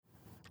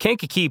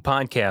Kankakee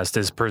Podcast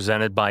is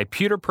presented by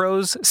Pewter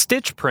Pros,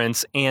 Stitch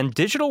Prints, and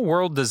Digital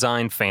World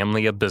Design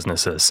family of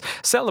businesses,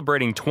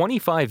 celebrating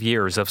 25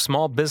 years of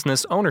small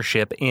business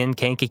ownership in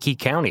Kankakee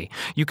County.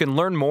 You can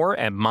learn more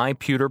at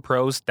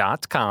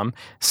mypewterpros.com,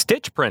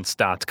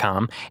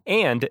 stitchprints.com,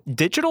 and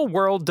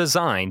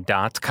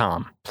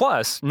digitalworlddesign.com.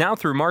 Plus, now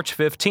through March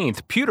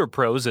 15th, Pewter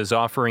Pros is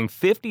offering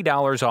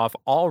 $50 off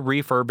all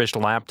refurbished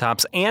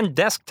laptops and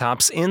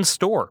desktops in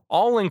store.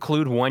 All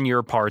include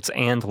 1-year parts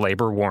and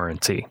labor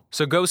warranty.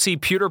 So go see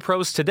Pewter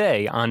Pros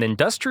today on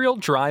Industrial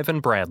Drive in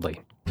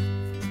Bradley.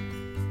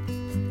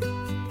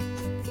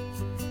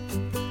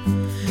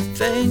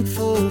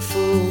 Thankful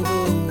for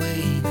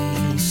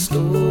awaiting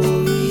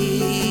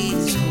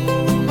stories.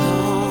 Hold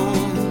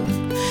on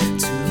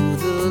to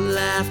the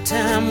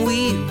lifetime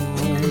we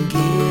won't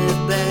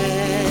get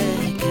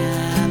back.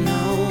 I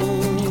know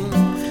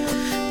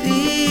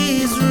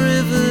these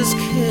rivers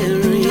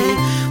carry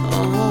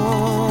on.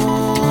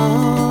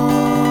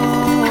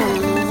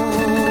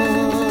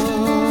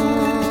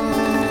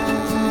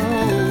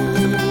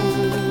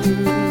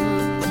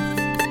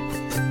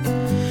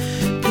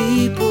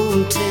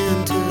 People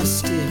tend to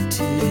stick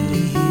to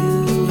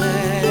you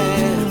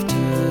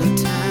after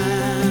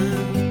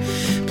time.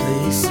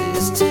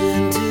 Places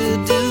tend to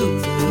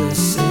do the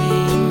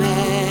same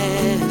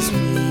as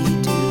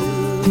we do.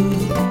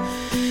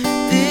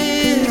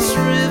 This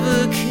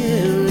river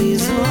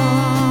carries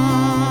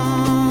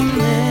on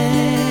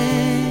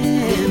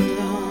and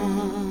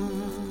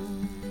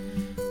on.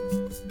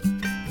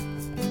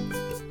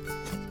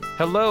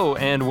 Hello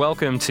and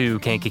welcome to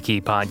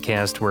Kankakee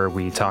Podcast, where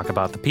we talk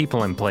about the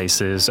people and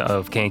places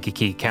of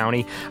Kankakee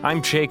County.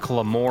 I'm Jake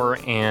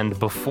Lamore, and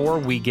before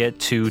we get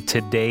to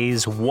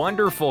today's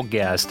wonderful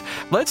guest,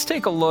 let's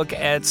take a look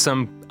at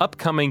some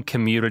upcoming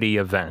community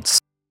events.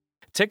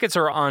 Tickets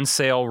are on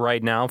sale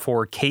right now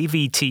for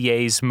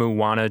KVTA's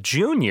Moana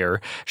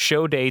Junior.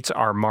 Show dates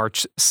are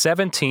March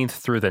 17th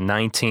through the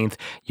 19th.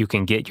 You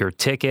can get your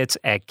tickets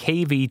at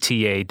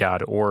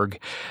kvta.org.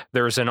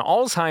 There's an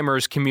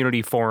Alzheimer's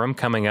Community Forum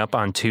coming up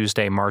on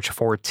Tuesday, March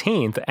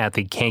 14th at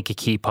the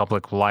Kankakee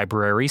Public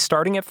Library,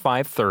 starting at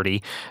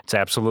 5:30. It's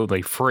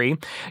absolutely free.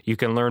 You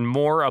can learn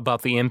more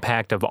about the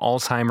impact of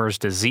Alzheimer's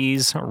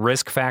disease,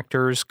 risk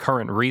factors,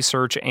 current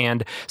research,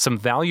 and some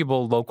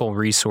valuable local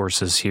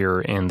resources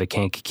here in the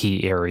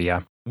Kankakee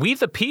area. We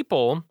the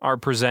People are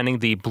presenting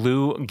the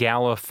Blue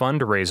Gala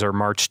fundraiser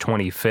March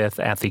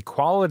 25th at the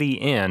Quality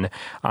Inn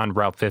on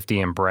Route 50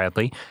 in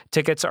Bradley.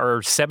 Tickets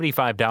are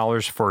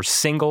 $75 for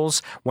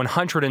singles,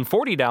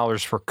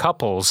 $140 for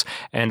couples,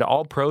 and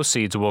all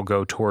proceeds will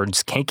go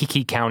towards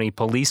Kankakee County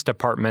Police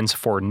Departments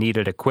for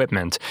needed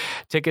equipment.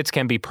 Tickets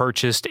can be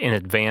purchased in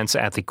advance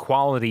at the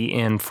Quality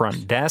Inn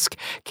front desk,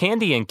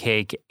 Candy and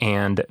Cake,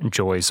 and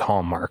Joy's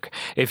Hallmark.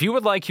 If you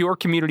would like your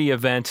community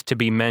event to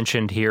be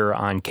mentioned here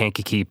on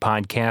Kankakee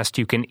Podcast,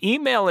 you can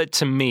email it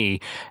to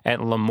me at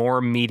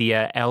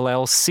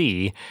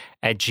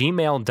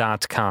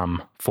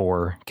lamoremediallc@gmail.com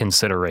for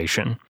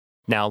consideration.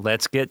 Now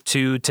let's get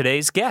to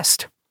today's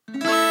guest.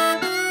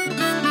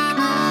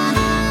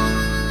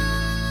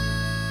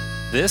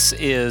 This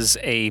is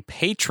a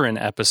patron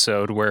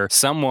episode where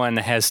someone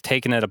has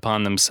taken it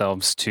upon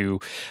themselves to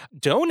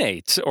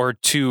donate or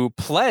to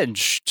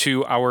pledge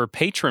to our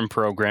patron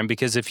program,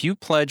 because if you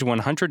pledge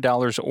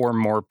 $100 or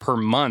more per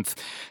month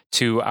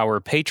to our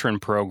patron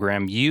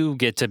program, you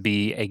get to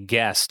be a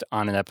guest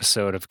on an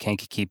episode of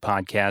Kankakee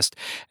Podcast.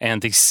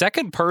 And the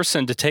second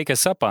person to take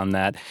us up on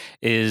that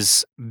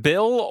is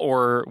Bill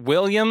or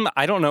William.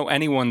 I don't know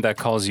anyone that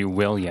calls you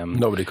William.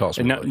 Nobody calls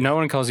me William. No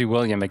one calls you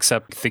William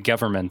except the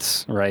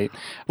government, right?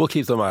 We'll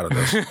keep them out of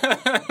this.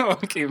 We'll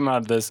keep them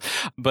out of this.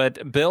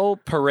 But Bill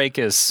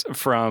Parakis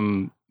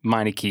from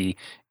Meineke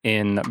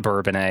in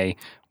Bourbonnais,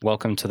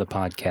 welcome to the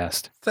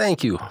podcast.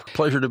 Thank you.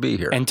 Pleasure to be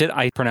here. And did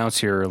I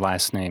pronounce your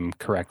last name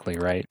correctly,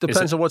 right?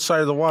 Depends on what side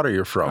of the water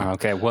you're from.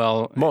 Okay,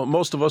 well...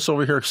 Most of us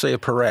over here say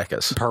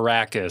Parakis.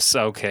 Parakis.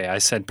 Okay, I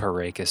said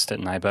Parakis,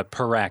 didn't I? But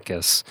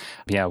Parakis.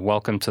 Yeah,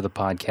 welcome to the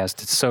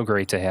podcast. It's so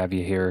great to have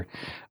you here.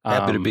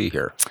 Happy to be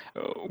here.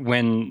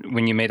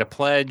 When you made a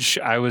pledge,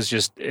 I was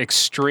just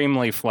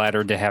extremely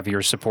flattered to have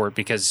your support,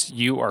 because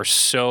you are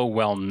so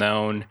well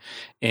known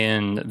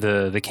in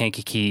the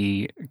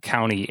Kankakee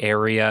County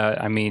area.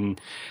 I mean,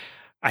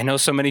 I know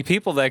so many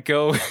people that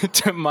go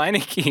to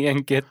Meineke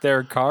and get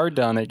their car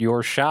done at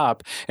your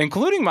shop,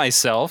 including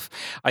myself.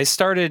 I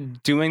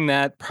started doing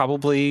that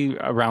probably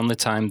around the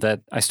time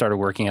that I started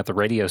working at the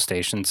radio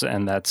stations,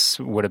 and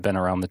that's would have been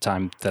around the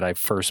time that I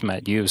first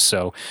met you.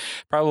 So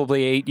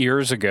probably 8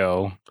 years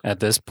ago at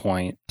this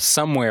point,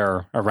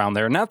 somewhere around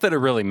there. Not that it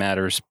really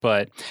matters,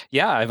 but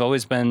yeah, I've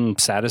always been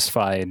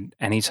satisfied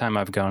anytime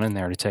I've gone in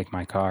there to take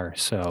my car.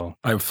 So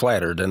I'm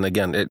flattered. And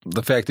again,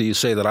 the fact that you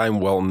say that I'm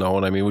well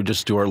known, I mean, we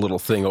just do our little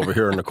thing over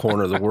here in the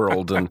corner of the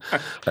world. And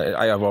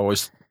I have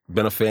always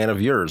been a fan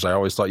of yours. I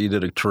always thought you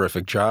did a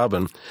terrific job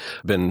and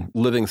been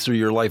living through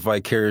your life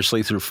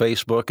vicariously through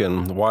Facebook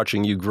and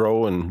watching you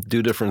grow and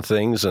do different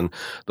things. And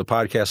the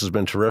podcast has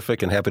been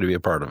terrific and happy to be a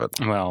part of it.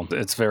 Well,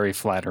 it's very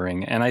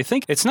flattering. And I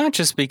think it's not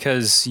just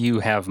because you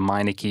have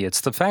Meineke,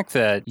 it's the fact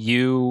that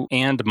you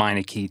and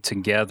Meineke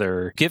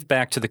together give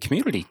back to the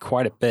community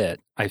quite a bit.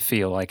 I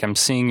feel like I'm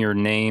seeing your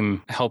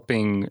name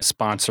helping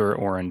sponsor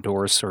or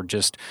endorse or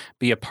just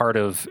be a part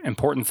of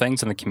important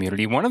things in the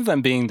community. One of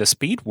them being the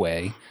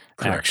Speedway,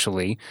 Correct.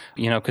 actually,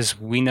 because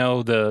we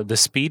know the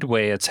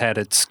Speedway, it's had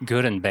its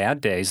good and bad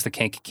days, the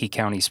Kankakee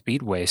County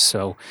Speedway.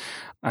 So,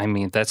 I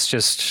mean, that's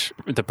just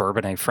the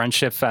Bourbonnais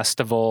Friendship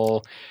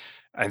Festival.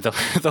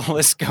 The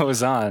list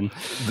goes on.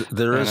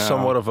 There is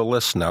somewhat of a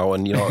list now,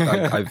 and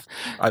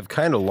I've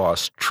kind of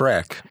lost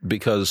track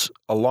because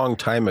a long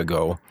time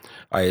ago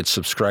I had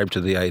subscribed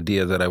to the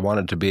idea that I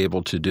wanted to be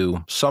able to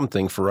do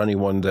something for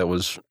anyone that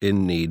was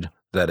in need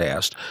that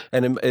asked.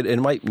 And it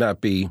might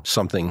not be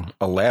something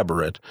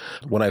elaborate.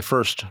 When I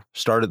first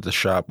started the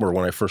shop, or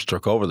when I first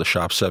took over the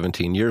shop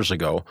 17 years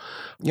ago,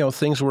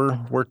 things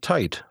were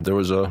tight. There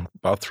was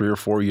about 3 or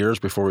 4 years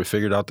before we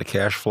figured out the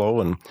cash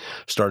flow and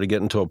started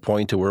getting to a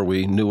point to where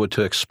we knew what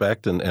to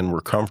expect and were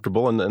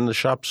comfortable, and the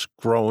shop's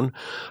grown.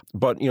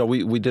 But,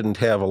 we didn't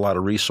have a lot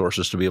of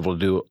resources to be able to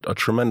do a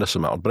tremendous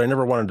amount. But I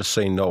never wanted to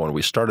say no, and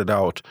we started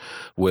out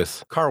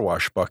with car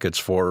wash buckets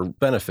for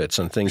benefits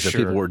and things that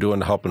people were doing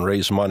to help and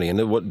raise money.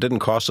 And it didn't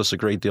cost us a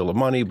great deal of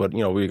money, but,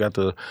 we got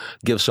to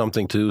give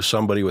something to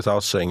somebody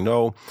without saying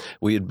no.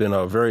 We had been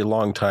a very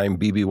long time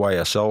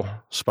BBYSL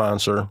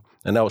sponsor,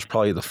 and that was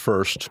probably the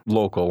first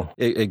local.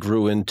 It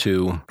grew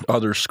into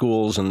other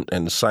schools and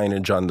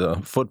signage on the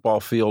football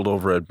field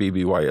over at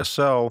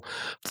BBYSL,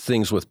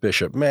 things with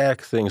Bishop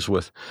Mack, things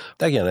with,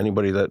 again,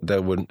 anybody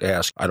that would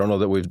ask. I don't know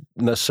that we've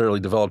necessarily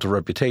developed a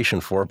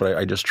reputation for it, but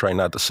I just try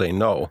not to say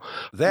no.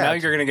 Now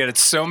you're going to get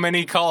so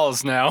many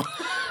calls now.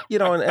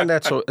 And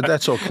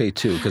that's okay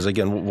too, because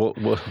again,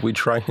 we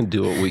try and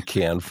do what we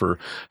can for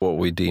what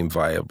we deem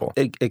viable.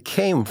 It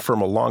came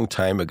from a long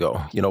time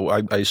ago.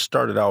 I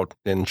started out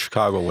in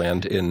Chicagoland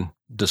in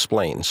Des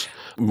Plaines,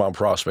 Mount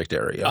Prospect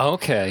area.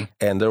 Okay.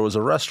 And there was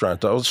a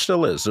restaurant, it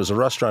still is, there's a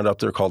restaurant up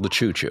there called the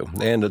Choo Choo.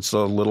 And it's a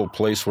little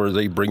place where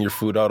they bring your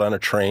food out on a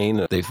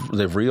train.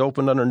 They've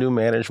reopened under new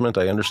management.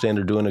 I understand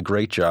they're doing a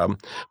great job.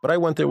 But I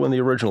went there when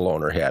the original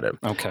owner had it.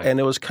 Okay. And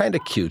it was kind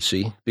of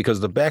cutesy because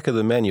the back of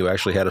the menu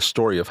actually had a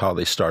story of how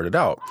they started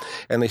out.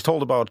 And they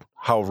told about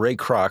how Ray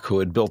Kroc, who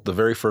had built the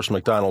very first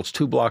McDonald's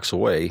 2 blocks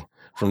away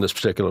from this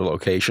particular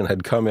location,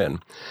 had come in.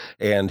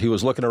 And he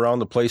was looking around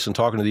the place and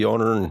talking to the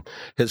owner, and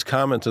his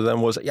comment to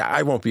them was,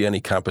 I won't be any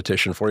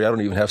competition for you. I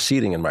don't even have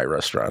seating in my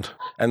restaurant.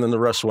 And then the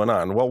rest went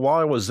on. Well, while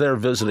I was there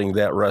visiting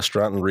that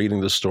restaurant and reading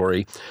the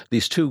story,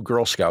 these 2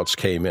 Girl Scouts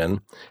came in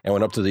and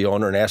went up to the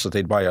owner and asked if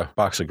they'd buy a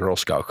box of Girl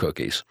Scout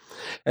cookies.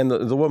 And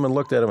the woman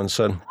looked at him and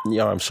said,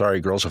 I'm sorry,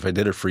 girls, if I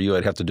did it for you,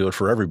 I'd have to do it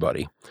for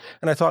everybody.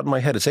 And I thought in my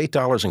head, it's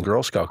 $8 in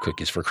Girl Scout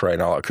cookies, for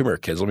crying out loud. Come here,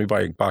 kids, let me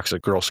buy a box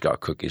of Girl Scout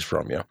cookies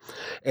from you.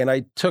 And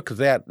I took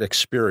that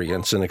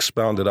experience and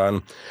expounded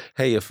on,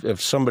 hey,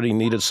 if somebody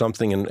needed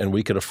something and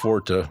we could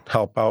afford to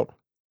help out,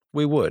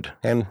 we would,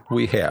 and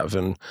we have.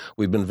 And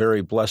we've been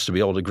very blessed to be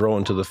able to grow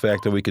into the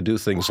fact that we could do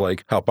things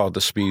like help out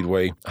the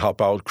Speedway,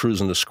 help out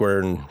Cruising the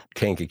Square in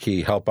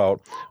Kankakee, help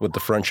out with the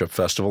Friendship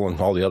Festival and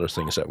all the other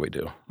things that we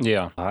do.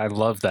 Yeah, I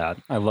love that.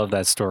 I love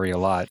that story a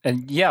lot.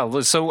 And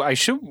yeah, so I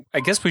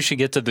guess we should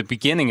get to the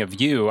beginning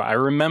of you. I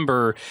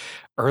remember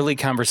early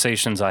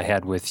conversations I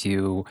had with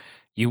you.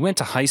 You went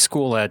to high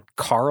school at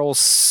Carl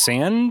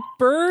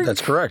Sandburg? That's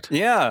correct.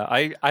 Yeah,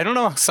 I don't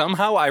know.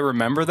 Somehow I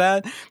remember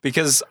that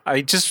because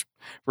I just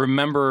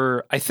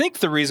remember, I think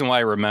the reason why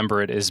I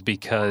remember it is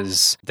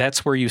because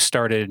that's where you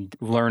started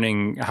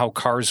learning how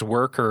cars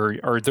work,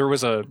 or there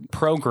was a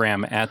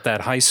program at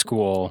that high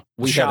school,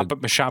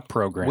 shop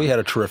program. We had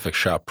a terrific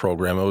shop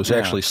program. It was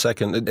actually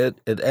second.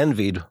 It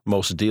envied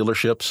most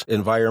dealerships,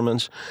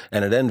 environments,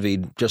 and it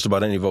envied just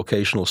about any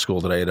vocational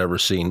school that I had ever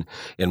seen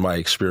in my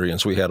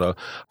experience. We had a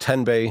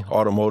 10-bay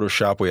automotive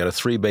shop. We had a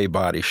 3-bay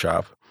body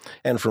shop.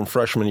 And from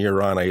freshman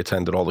year on, I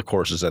attended all the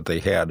courses that they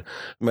had.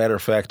 Matter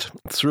of fact,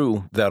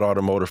 through that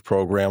automotive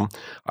program,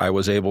 I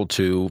was able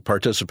to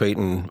participate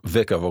in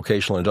VICA,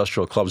 Vocational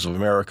Industrial Clubs of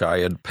America. I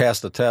had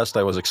passed the test,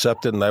 I was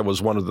accepted, and I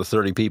was one of the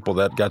 30 people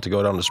that got to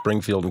go down to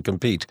Springfield and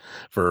compete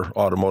for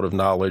automotive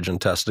knowledge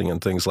and testing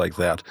and things like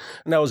that.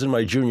 And that was in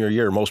my junior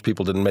year. Most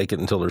people didn't make it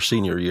until their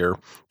senior year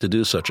to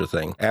do such a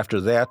thing.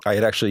 After that, I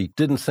had actually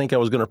didn't think I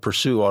was going to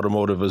pursue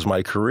automotive as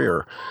my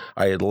career.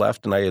 I had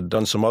left and I had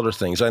done some other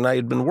things, and I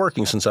had been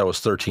working since I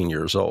was 13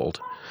 years old.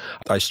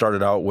 I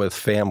started out with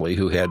family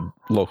who had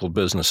local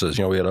businesses.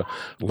 We had a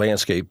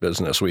landscape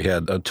business. We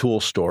had a tool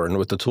store. And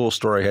with the tool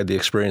store, I had the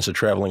experience of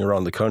traveling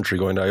around the country,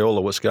 going to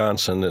Iola,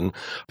 Wisconsin, and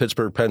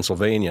Pittsburgh,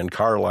 Pennsylvania, and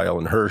Carlisle,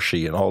 and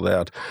Hershey, and all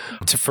that.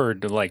 For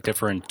like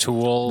different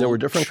tool There were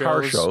different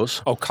car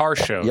shows. Oh, car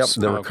shows. Yep,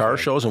 there were car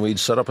shows, and we'd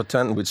set up a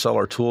tent and we'd sell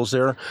our tools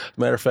there.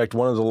 Matter of fact,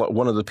 one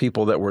of the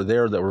people that were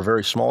there that were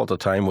very small at the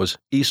time was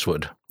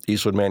Eastwood.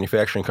 Eastwood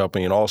Manufacturing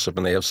Company in Alsip,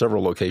 and they have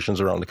several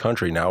locations around the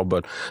country now,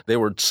 but they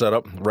were set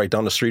up right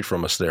down the street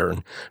from us there,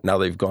 and now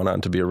they've gone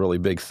on to be a really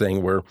big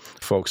thing where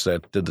folks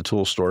that did the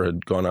tool store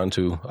had gone on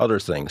to other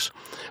things,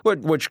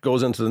 which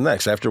goes into the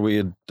next. After we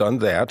had done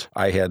that,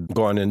 I had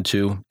gone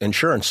into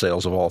insurance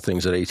sales of all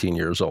things at 18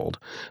 years old,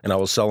 and I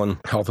was selling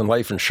health and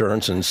life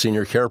insurance and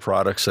senior care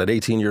products at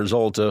 18 years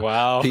old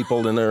to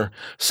people in their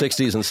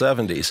 60s and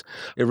 70s.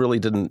 It really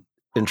didn't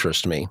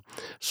interest me.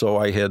 So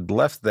I had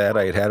left that.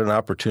 I had had an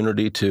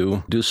opportunity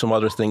to do some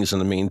other things in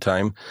the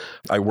meantime.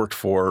 I worked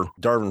for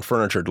Darwin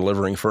Furniture,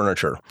 delivering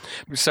furniture.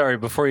 Sorry,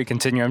 before you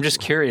continue, I'm just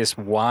curious,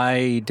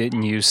 why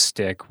didn't you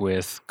stick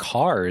with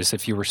cars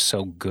if you were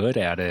so good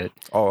at it?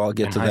 Oh, I'll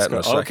get to that in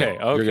a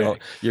second. Okay.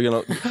 You're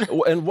gonna,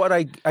 and what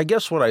I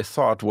guess what I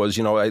thought was,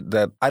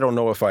 that I don't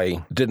know if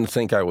I didn't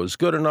think I was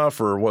good enough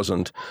or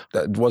wasn't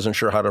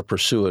sure how to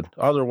pursue it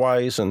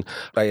otherwise. And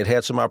I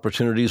had some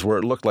opportunities where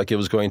it looked like it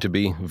was going to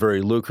be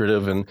very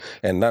lucrative and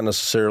not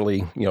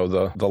necessarily,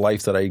 the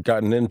life that I'd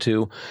gotten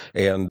into,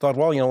 and thought,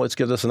 well, let's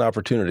give this an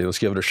opportunity. Let's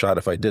give it a shot.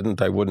 If I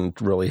didn't, I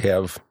wouldn't really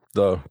have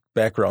the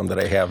background that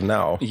I have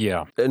now.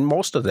 Yeah. And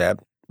most of that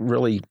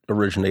really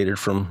originated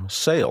from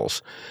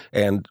sales.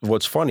 And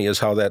what's funny is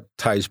how that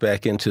ties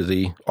back into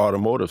the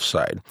automotive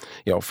side.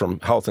 From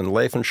health and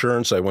life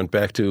insurance, I went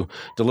back to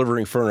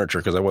delivering furniture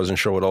because I wasn't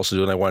sure what else to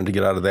do, and I wanted to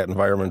get out of that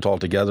environment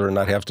altogether and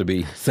not have to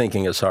be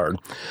thinking as hard.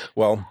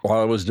 Well, while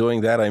I was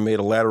doing that, I made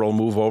a lateral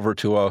move over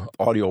to a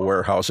audio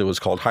warehouse. It was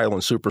called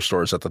Highland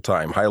Superstores at the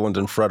time. Highland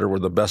and Fretter were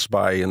the Best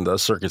Buy in the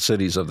Circuit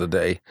Cities of the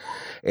day.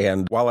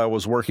 And while I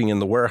was working in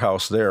the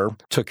warehouse there,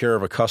 took care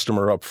of a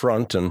customer up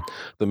front, and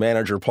the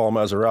manager, Paul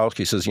Mazerow,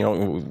 he says,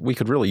 we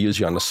could really use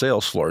you on the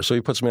sales floor. So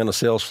he puts me on the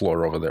sales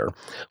floor over there.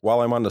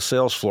 While I'm on the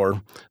sales floor,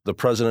 the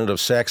president of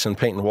Saxon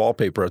Paint and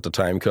Wallpaper at the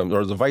time comes,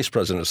 or the vice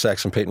president of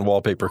Saxon Paint and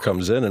Wallpaper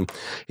comes in, and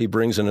he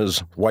brings in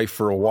his wife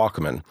for a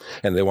Walkman.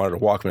 And they wanted a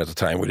Walkman at the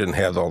time. We didn't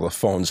have all the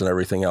phones and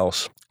everything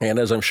else. And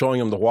as I'm showing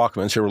him the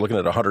Walkmans, here we're looking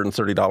at a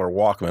 $130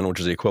 Walkman, which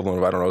is the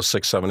equivalent of,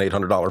 $600, $700,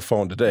 $800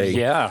 phone today.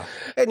 Yeah.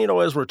 And,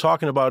 as we're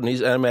talking about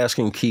it, and I'm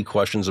asking key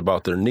questions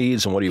about their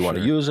needs and what do you want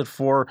to use it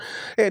for.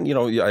 And,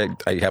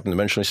 I happen to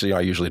mention, I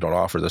usually don't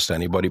offer this to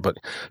anybody, but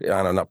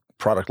on a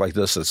product like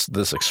this that's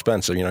this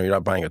expensive, you're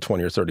not buying a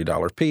 $20 or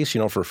 $30 piece,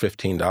 for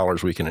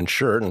 $15 we can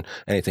insure it, and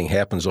anything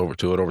happens over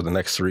the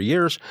next 3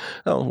 years,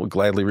 we'll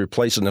gladly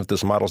replace it. And if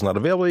this model's not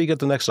available, you get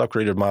the next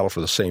upgraded model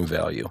for the same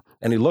value.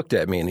 And he looked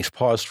at me and he's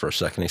paused for a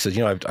second. He said,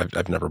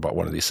 I've never bought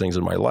one of these things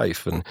in my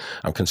life, and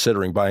I'm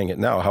considering buying it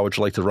now. How would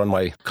you like to run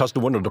my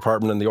custom window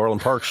department in the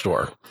Orland Park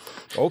store?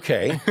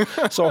 Okay.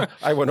 So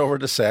I went over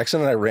to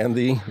Saxon and I ran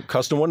the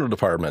custom window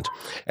department.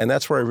 And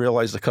that's where I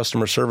realized the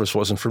customer service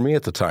wasn't for me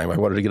at the time. I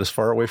wanted to get as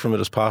far away from it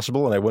as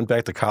possible, and I went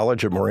back to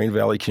college at Moraine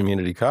Valley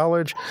Community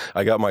College.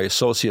 I got my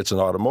associates in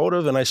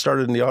automotive, and I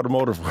started in the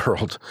automotive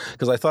world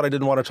because I thought I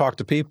didn't want to talk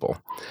to people.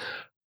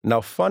 Now,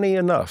 funny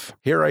enough,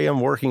 here I am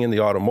working in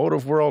the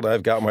automotive world.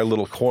 I've got my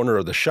little corner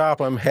of the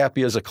shop. I'm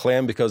happy as a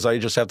clam because I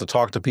just have to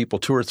talk to people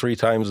 2 or 3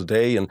 times a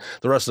day, and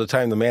the rest of the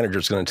time the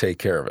manager's going to take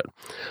care of it.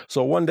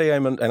 So one day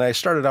and I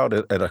started out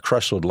at a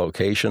Crestwood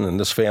location, and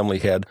this family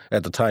had,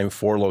 at the time,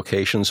 4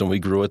 locations, and we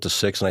grew it to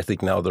 6, and I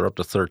think now they're up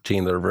to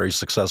 13. They're a very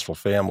successful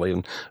family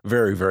and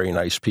very, very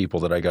nice people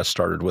that I got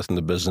started with in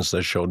the business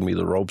that showed me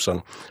the ropes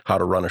on how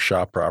to run a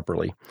shop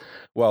properly.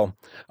 Well,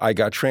 I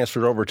got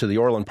transferred over to the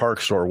Orland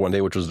Park store one day,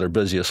 which was their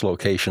busiest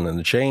location in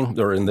the chain,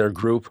 or in their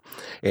group.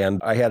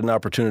 And I had an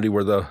opportunity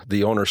where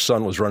the owner's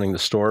son was running the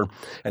store,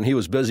 and he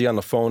was busy on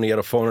the phone. He had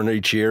a phone in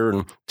each ear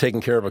and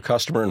taking care of a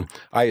customer. And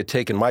I had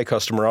taken my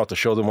customer out to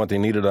show them what they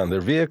needed on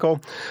their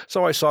vehicle.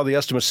 So I saw the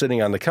estimate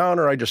sitting on the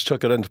counter. I just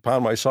took it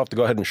upon myself to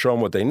go ahead and show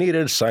them what they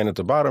needed, sign at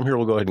the bottom. Here,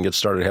 we'll go ahead and get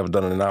started, have it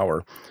done in an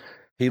hour.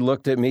 He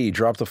looked at me,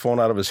 dropped the phone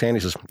out of his hand.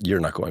 He says,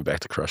 "You're not going back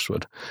to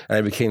Crestwood." And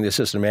I became the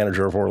assistant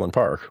manager of Orland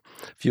Park.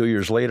 A few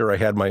years later, I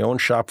had my own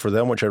shop for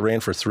them, which I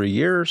ran for 3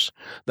 years.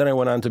 Then I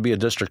went on to be a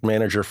district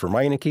manager for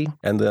Meineke.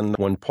 And then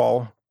when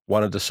Paul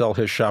wanted to sell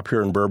his shop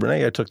here in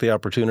Bourbonnais, I took the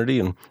opportunity,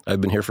 and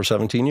I've been here for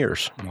 17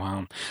 years.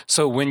 Wow.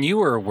 So when you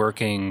were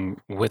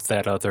working with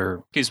that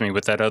other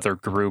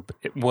group,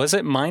 was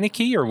it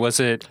Meineke or was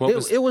it?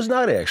 It was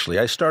not actually.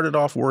 I started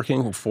off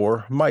working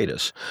for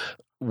Midas.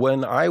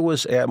 When I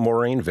was at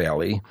Moraine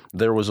Valley,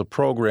 there was a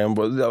program,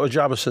 a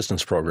job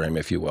assistance program,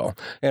 if you will.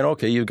 And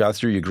okay, you got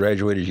through, you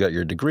graduated, you got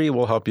your degree,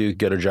 we'll help you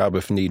get a job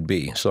if need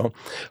be. So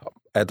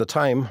at the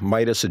time,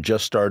 Midas had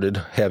just started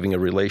having a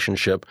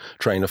relationship,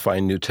 trying to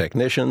find new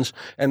technicians.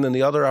 And then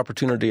the other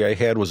opportunity I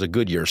had was a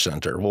Goodyear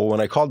Center. Well,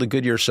 when I called the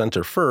Goodyear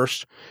Center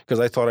first,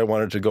 because I thought I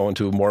wanted to go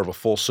into more of a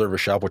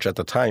full-service shop, which at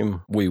the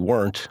time we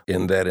weren't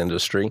in that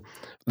industry,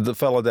 the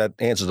fellow that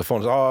answers the phone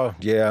says, "Oh,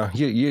 yeah,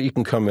 you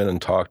can come in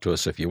and talk to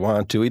us if you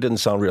want to." He didn't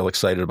sound real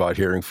excited about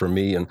hearing from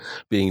me and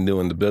being new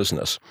in the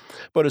business.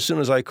 But as soon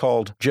as I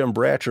called Jim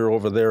Bratcher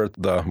over there at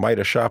the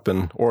Midas shop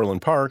in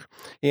Orland Park,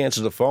 he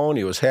answered the phone.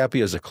 He was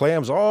happy as a clam.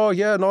 programs. Oh,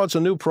 yeah, no, it's a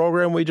new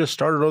program we just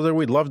started over there.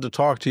 We'd love to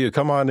talk to you.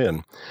 Come on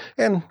in.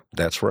 And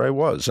that's where I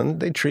was. And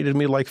they treated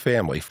me like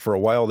family. For a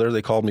while there,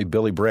 they called me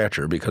Billy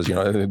Bratcher because,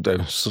 I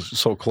was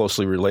so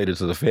closely related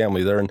to the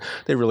family there. And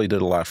they really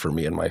did a lot for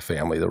me and my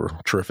family. They were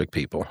terrific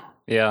people.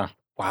 Yeah.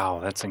 Wow,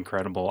 that's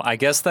incredible. I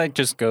guess that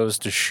just goes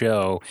to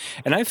show,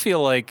 and I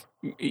feel like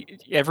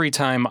every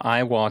time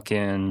I walk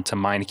into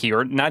Meineke,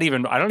 or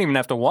I don't even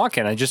have to walk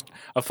in,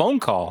 a phone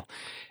call,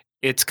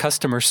 it's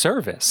customer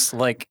service.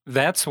 Like,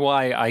 that's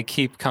why I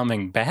keep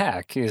coming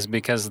back, is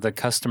because the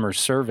customer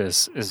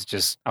service is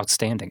just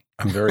outstanding.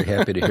 I'm very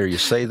happy to hear you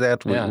say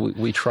that.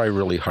 We try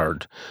really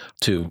hard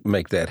to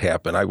make that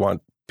happen. I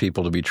want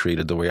people to be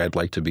treated the way I'd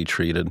like to be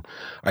treated.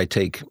 I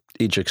take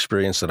each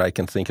experience that I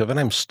can think of, and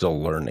I'm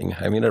still learning.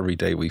 I mean, every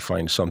day we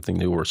find something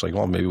new where it's like,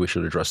 well, maybe we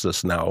should address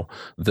this now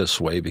this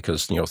way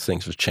because,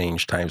 things have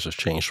changed, times have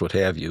changed, what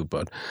have you.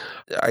 But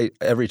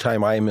every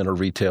time I'm in a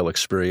retail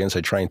experience,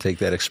 I try and take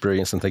that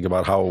experience and think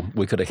about how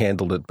we could have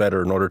handled it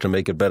better in order to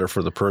make it better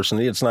for the person.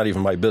 It's not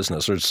even my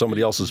business, or it's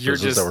somebody else's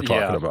business that we're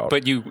talking about.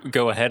 But you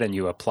go ahead and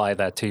you apply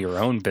that to your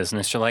own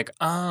business. You're like,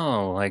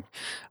 I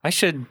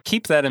should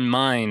keep that in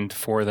mind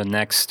for the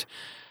next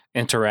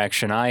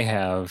interaction I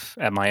have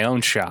at my own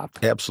shop.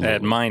 Absolutely.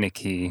 At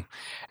Meineke.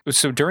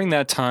 So during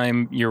that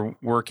time, you're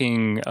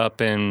working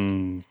up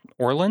in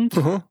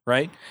Orland,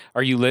 right?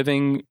 Are you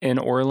living in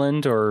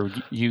Orland, or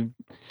you?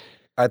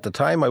 At the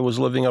time, I was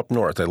living up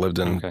north. I lived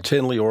in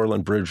Tinley,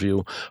 Orland,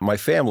 Bridgeview. My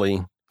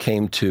family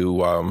came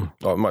to,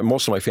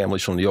 most of my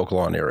family's from the Oak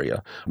Lawn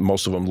area.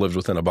 Most of them lived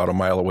within about a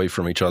mile away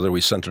from each other.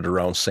 We centered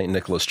around St.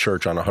 Nicholas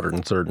Church on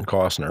 103rd and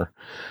Costner.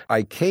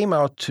 I came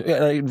out,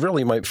 and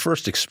my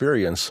first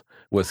experience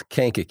with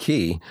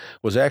Kankakee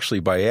was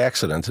actually by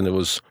accident, and it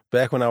was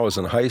back when I was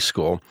in high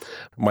school.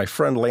 My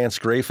friend Lance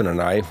Grafen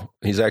and I,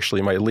 he's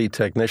actually my lead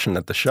technician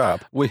at the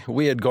shop,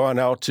 we had gone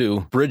out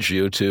to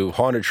Bridgeview to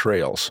Haunted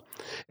Trails,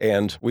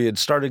 and we had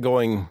started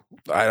going,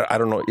 I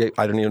don't know,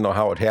 I don't even know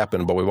how it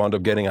happened, but we wound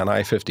up getting on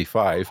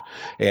I-55,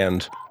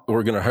 and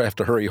we're going to have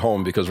to hurry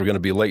home because we're going to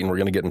be late and we're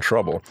going to get in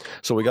trouble.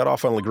 So we got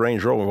off on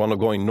LaGrange Road. We wound up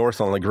going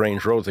north on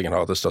LaGrange Road thinking,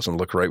 oh, this doesn't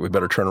look right. We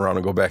better turn around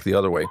and go back the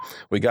other way.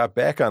 We got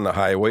back on the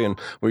highway and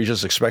we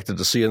just expected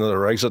to see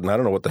another exit. And I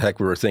don't know what the heck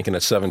we were thinking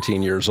at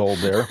 17 years old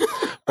there.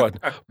 but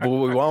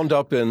we wound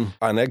up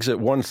on exit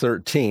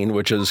 113,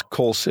 which is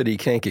Coal City,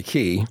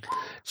 Kankakee.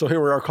 So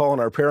here we are calling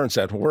our parents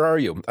at, where are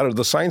you?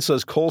 The sign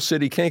says Coal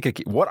City,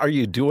 Kankakee. What are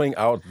you doing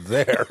out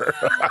there?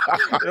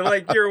 They're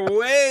like, you're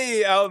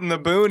way out in the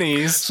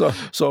boonies.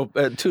 So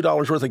at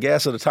 $2 worth of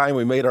gas at a time,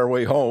 we made our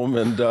way home,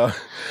 and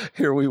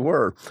here we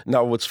were.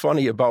 Now, what's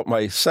funny about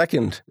my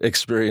second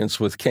experience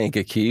with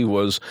Kankakee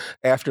was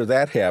after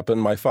that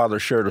happened, my father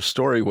shared a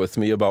story with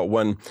me about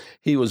when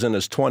he was in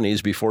his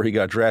 20s before he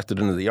got drafted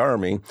into the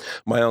Army.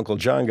 My Uncle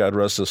John, God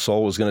rest his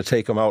soul, was going to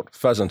take him out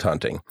pheasant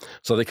hunting.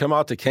 So they come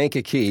out to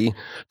Kankakee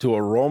to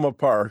Aroma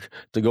Park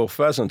to go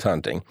pheasant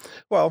hunting.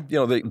 Well,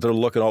 they're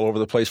looking all over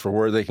the place for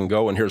where they can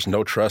go, and here's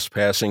no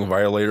trespassing,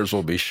 violators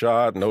will be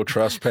shot, no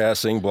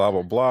trespassing, blah,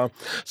 blah, blah.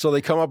 So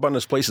they come up on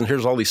this place, and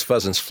here's all these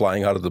pheasants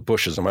flying out of the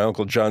bushes, and my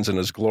Uncle John's in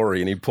his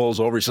glory, and he pulls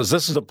over, he says,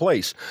 this is the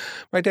place.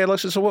 My dad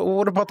looks and says,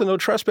 what about the no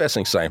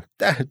trespassing sign?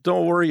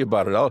 Don't worry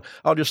about it.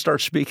 I'll just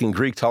start speaking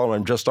Greek, tell him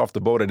I'm just off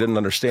the boat, I didn't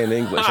understand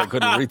English, I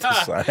couldn't read the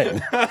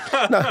sign.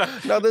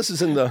 Now this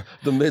is in the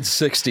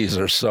mid-'60s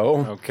or so.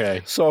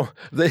 Okay. So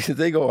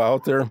they go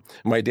out there.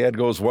 My dad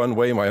goes one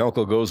way. My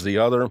uncle goes the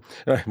other.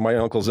 My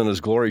uncle's in his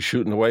glory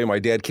shooting away. My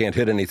dad can't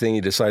hit anything. He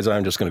decides,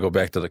 I'm just going to go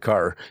back to the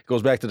car. He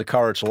goes back to the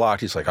car. It's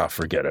locked. He's like,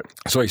 forget it.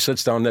 So he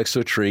sits down next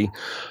to a tree,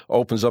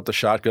 opens up the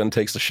shotgun,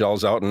 takes the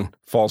shells out, and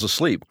falls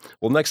asleep.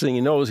 Well, next thing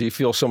he knows, he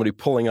feels somebody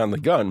pulling on the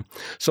gun.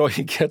 So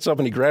he gets up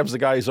and he grabs the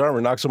guy's arm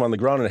and knocks him on the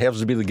ground, and it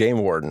happens to be the game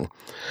warden.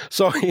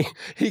 So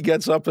he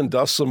gets up and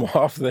dusts him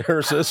off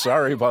there, says,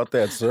 sorry about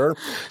that, sir.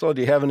 So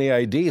do you have any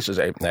ID? He says,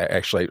 hey,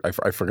 actually,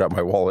 I forgot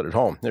my wallet at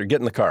home. They're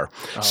getting the car.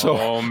 Man. So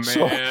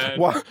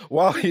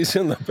while he's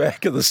in the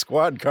back of the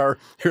squad car,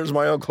 here's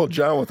my Uncle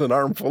John with an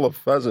armful of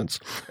pheasants.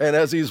 And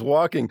as he's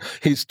walking,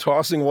 he's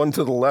tossing one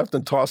to the left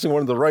and tossing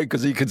one to the right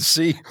because he could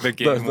see the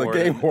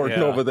game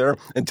warden over there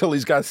until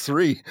he's got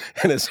 3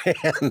 in his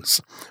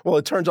hands. Well,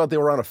 it turns out they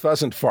were on a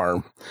pheasant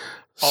farm.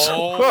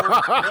 No wonder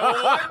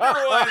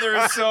why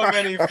there's so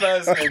many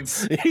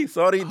pheasants. He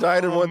thought he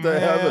died and went to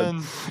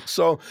heaven.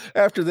 So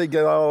after they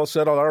get all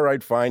settled, all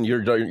right, fine,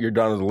 you're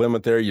down to the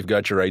limit there. You've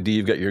got your ID,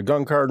 you've got your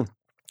gun card.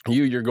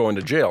 You're going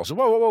to jail. So,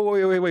 whoa,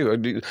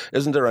 wait.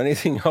 Isn't there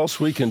anything else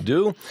we can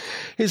do?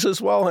 He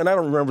says, well, and I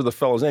don't remember the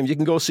fellow's name. You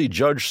can go see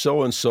Judge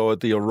so-and-so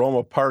at the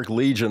Aroma Park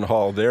Legion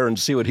Hall there and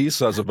see what he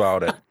says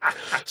about it.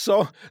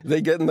 So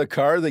they get in the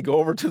car, they go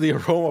over to the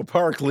Aroma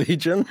Park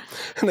Legion,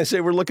 and they say,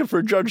 we're looking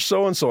for Judge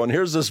so-and-so. And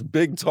here's this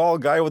big, tall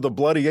guy with a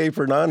bloody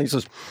apron on. He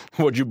says,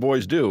 what'd you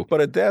boys do? But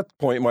at that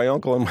point, my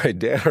uncle and my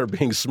dad are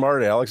being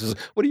smart. Alex says,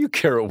 what do you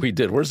care what we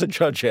did? Where's the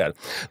judge at?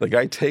 The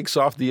guy takes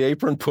off the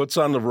apron, puts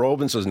on the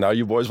robe, and says, now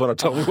you boys always want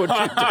to tell me what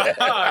you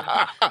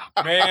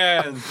did.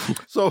 Man,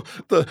 So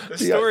the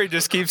story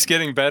just keeps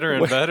getting better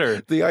and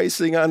better. The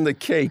icing on the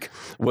cake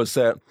was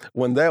that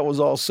when that was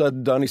all said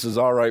and done, he says,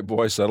 all right,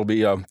 boys, that'll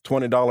be a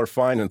 $20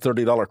 fine and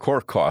 $30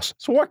 court costs.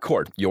 So what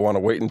court? You want to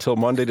wait until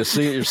Monday to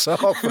see it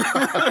yourself?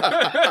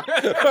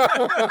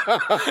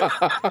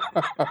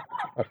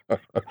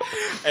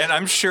 And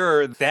I'm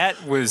sure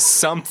that was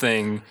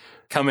something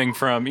coming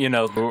from,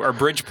 our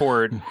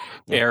Bridgeport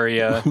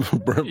area,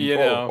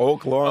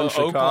 Oak Lawn,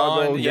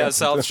 Chicago. Oak Lawn,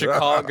 South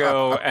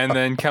Chicago, and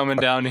then coming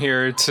down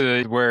here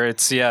to where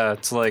it's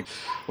like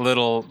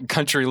little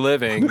country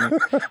living.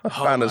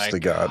 Honest to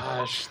God.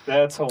 Gosh,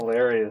 that's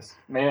hilarious.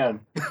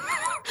 Man.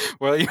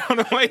 Well, you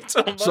want to wait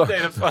till Monday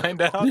to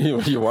find out?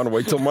 You want to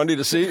wait till Monday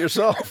to see it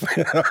yourself?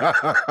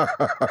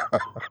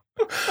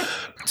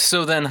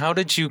 So then how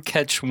did you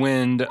catch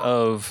wind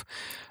of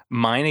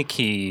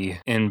Meineke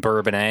in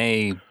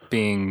Bourbonnais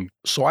being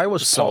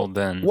sold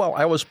then? Well,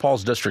 I was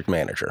Paul's district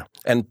manager,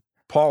 and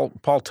Paul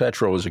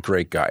Tetro was a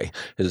great guy.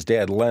 His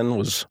dad, Len,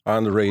 was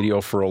on the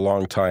radio for a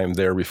long time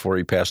there before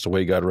he passed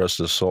away, God rest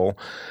his soul.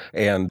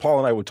 And Paul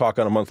and I would talk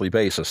on a monthly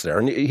basis there.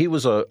 And he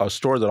was a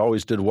store that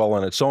always did well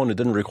on its own. It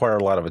didn't require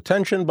a lot of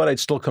attention, but I'd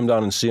still come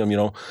down and see him,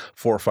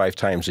 4 or 5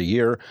 times a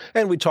year.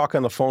 And we'd talk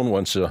on the phone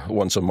once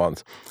a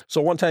month. So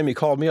one time he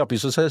called me up. He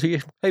says,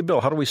 hey, Bill,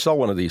 how do we sell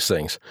one of these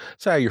things? I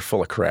said, you're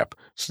full of crap.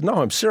 I said,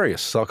 no, I'm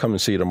serious. So I'll come and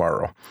see you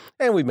tomorrow.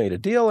 And we made a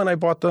deal, and I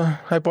bought the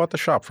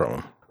shop from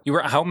him. You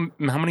were how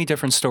many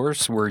different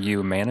stores were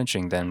you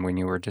managing then when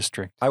you were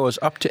district? I was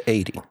up to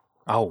 80.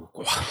 Oh,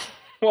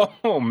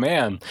 whoa,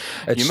 man.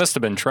 You must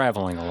have been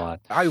traveling a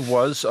lot. I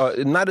was.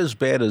 Not as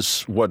bad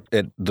as what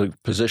the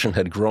position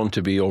had grown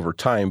to be over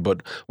time,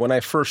 but when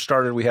I first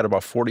started, we had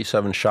about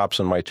 47 shops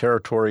in my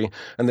territory,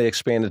 and they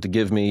expanded to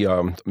give me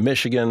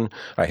Michigan.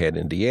 I had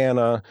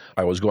Indiana.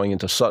 I was going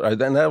into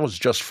Sutton. And that was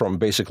just from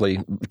basically,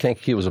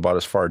 Kankakee was about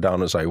as far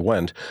down as I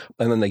went.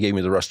 And then they gave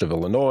me the rest of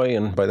Illinois,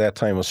 and by that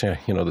time I was saying,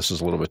 this is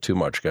a little bit too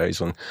much,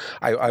 guys. And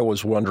I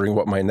was wondering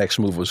what my next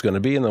move was going to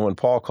be, and then when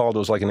Paul called, it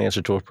was like an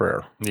answer to a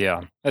prayer.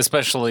 Yeah,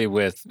 especially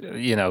with,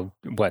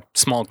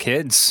 small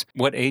kids.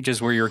 What ages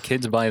were your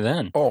kids by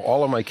then? Oh,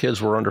 all of my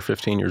kids were under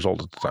 15 years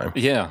old at the time.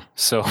 Yeah.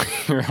 So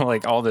you're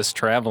like, all this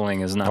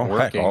traveling is not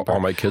working. All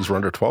my kids were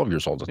under 12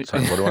 years old at the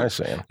time. What am I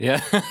saying? Yeah.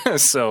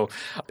 So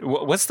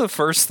what's the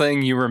first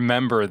thing you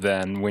remember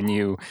then when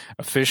you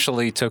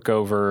officially took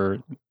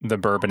over the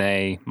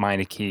Bourbonnais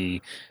Meineke?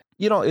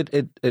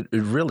 It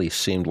really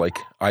seemed like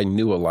I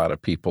knew a lot of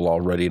people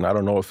already, and I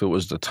don't know if it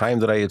was the time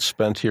that I had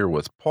spent here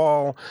with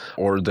Paul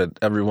or that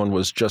everyone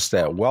was just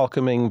that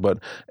welcoming, but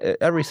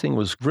everything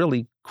was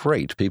really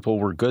great. People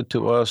were good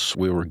to us.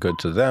 We were good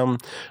to them.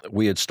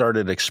 We had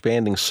started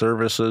expanding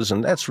services,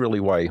 and that's really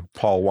why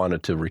Paul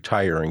wanted to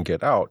retire and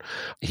get out.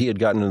 He had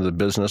gotten into the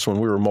business when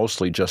we were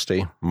mostly just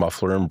a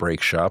muffler and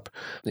brake shop.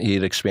 He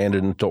had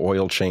expanded into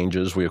oil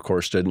changes. We, of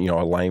course, did,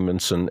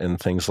 alignments and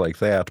things like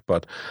that.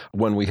 But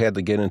when we had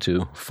to get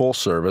into full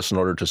service in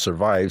order to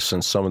survive,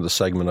 since some of the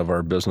segment of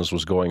our business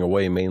was going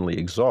away, mainly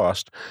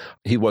exhaust,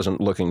 he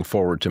wasn't looking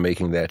forward to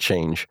making that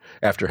change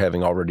after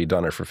having already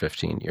done it for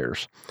 15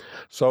 years.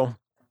 So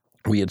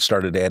we had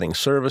started adding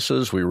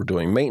services. We were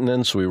doing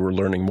maintenance. We were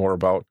learning more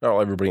about,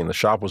 everybody in the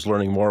shop was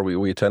learning more.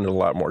 We attended a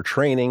lot more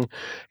training,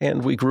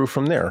 and we grew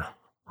from there.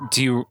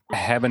 Do you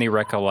have any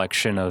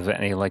recollection of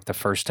any, the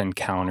first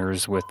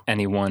encounters with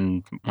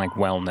anyone,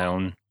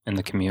 well-known in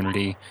the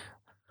community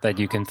that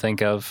you can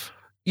think of?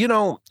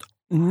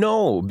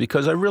 No,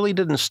 because I really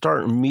didn't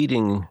start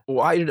meeting.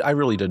 Well, I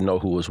really didn't know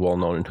who was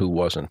well-known and who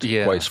wasn't,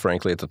 quite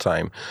frankly, at the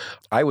time.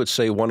 I would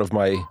say one of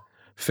my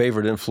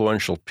favorite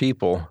influential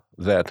people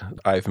that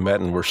I've met,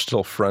 and we're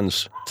still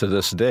friends to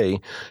this day,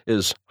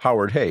 is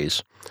Howard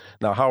Hayes.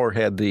 Now, Howard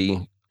had the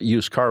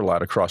used car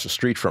lot across the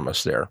street from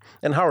us there,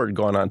 and Howard had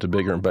gone on to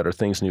bigger and better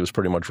things, and he was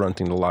pretty much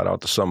renting the lot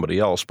out to somebody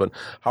else. But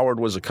Howard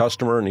was a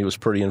customer, and he was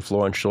pretty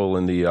influential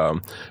in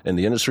the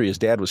industry. His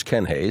dad was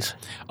Ken Hayes.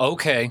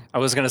 Okay, I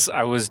was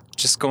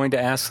just going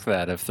to ask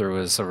that if there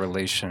was a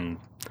relation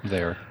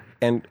there.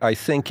 And I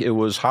think it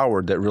was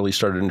Howard that really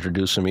started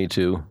introducing me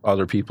to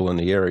other people in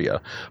the area.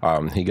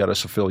 He got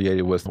us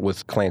affiliated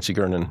with Clancy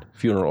Gernon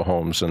Funeral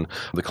Homes, and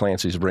the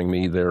Clancys bring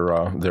me their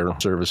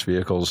service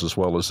vehicles as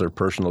well as their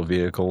personal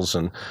vehicles,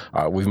 and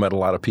we've met a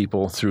lot of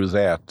people through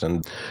that.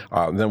 And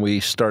then we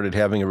started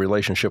having a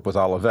relationship with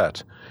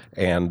Olivet.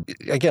 And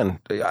again,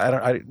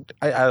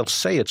 I'll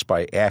say it's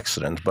by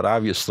accident, but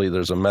obviously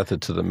there's a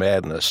method to the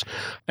madness.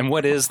 And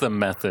what is the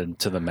method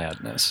to the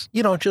madness?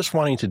 Just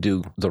wanting to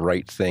do the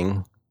right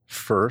thing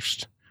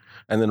first,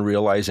 and then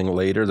realizing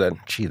later that,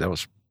 that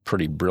was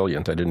pretty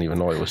brilliant. I didn't even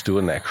know I was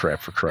doing that crap,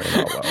 for crying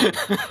out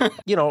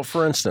loud.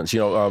 For instance,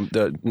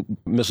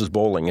 Mrs.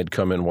 Bowling had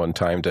come in one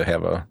time to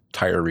have a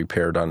tire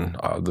repaired on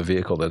the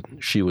vehicle that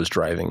she was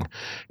driving.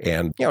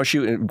 And,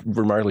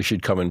 remarkably,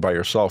 she'd come in by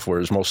herself,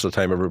 whereas most of the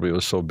time everybody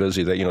was so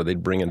busy that,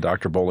 they'd bring in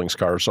Dr. Bowling's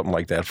car or something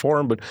like that for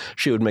him, but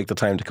she would make the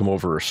time to come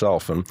over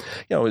herself. And,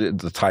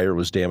 the tire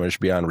was damaged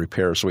beyond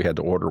repair, so we had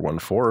to order one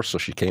for her. So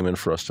she came in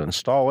for us to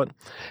install it.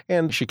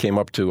 And she came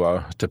up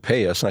to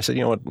pay us. And I said,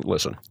 you know what,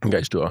 listen, you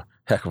guys do a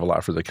heck of a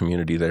lot for the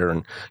community there.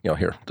 And,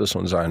 here, this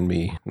one's on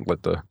me.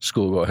 Let the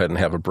school go ahead and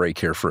have a break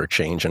here for a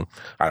change. And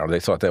I don't know, they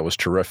thought that was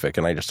terrific.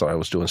 And I just thought I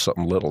was doing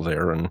something little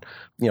there. And,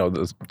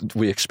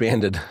 we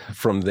expanded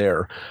from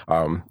there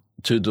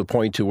to the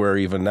point to where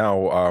even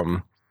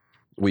now,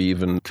 we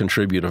even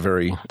contribute a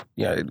very,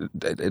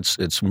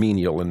 it's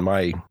menial in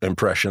my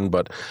impression,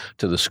 but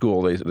to the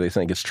school, they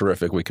think it's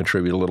terrific. We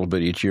contribute a little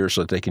bit each year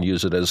so that they can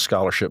use it as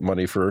scholarship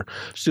money for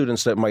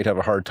students that might have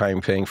a hard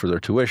time paying for their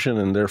tuition,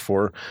 and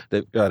therefore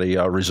they've got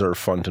a reserve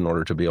fund in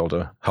order to be able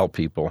to help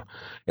people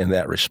in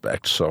that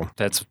respect. So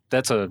that's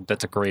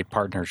a great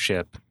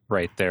partnership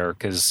right there,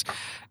 because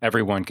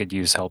everyone could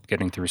use help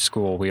getting through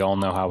school. We all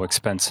know how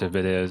expensive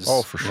it is.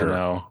 Oh, for sure.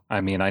 I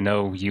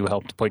know you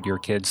helped put your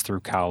kids through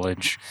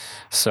college,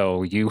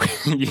 so you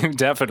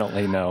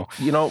definitely know.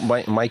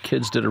 My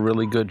kids did a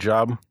really good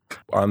job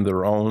on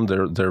their own.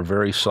 They're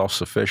very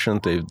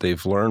self-sufficient.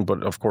 They've learned,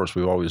 but of course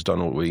we've always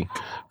done what we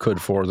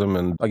could for them.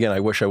 And again,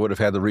 I wish I would have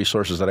had the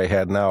resources that I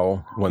had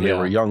now when they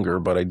were younger,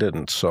 but I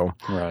didn't. So,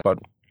 right.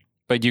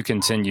 But you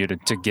continue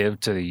to give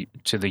to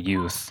the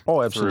youth.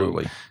 Oh,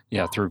 absolutely.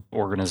 Through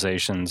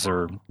organizations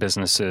or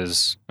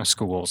businesses,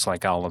 schools,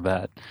 like all of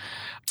that.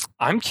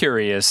 I'm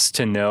curious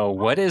to know,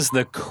 what is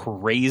the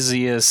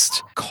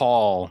craziest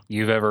call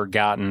you've ever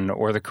gotten,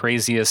 or the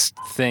craziest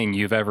thing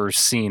you've ever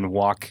seen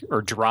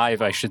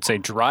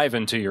drive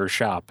into your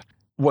shop?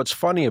 What's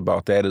funny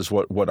about that is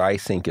what I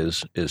think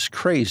is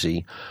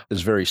crazy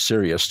is very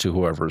serious to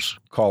whoever's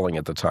calling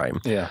at the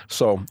time. Yeah.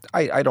 So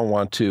I don't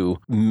want to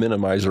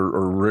minimize or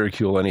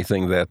ridicule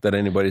anything that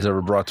anybody's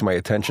ever brought to my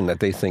attention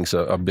that they think's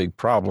a big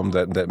problem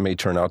that may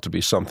turn out to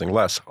be something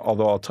less.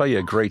 Although I'll tell you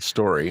a great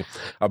story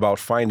about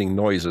finding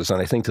noises.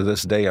 And I think to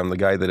this day, I'm the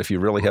guy that if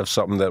you really have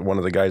something that one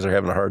of the guys are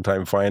having a hard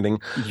time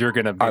finding, you're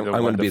going to be I'm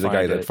going to be the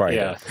guy that finds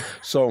it.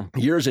 So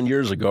years and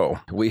years ago,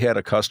 we had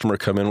a customer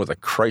come in with a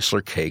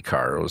Chrysler K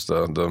car. It was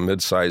the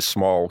mid-sized,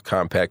 small,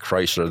 compact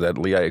Chrysler that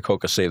Lee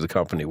Iacocca saved the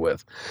company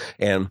with.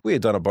 And we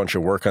had done a bunch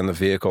of work on the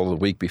vehicle the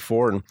week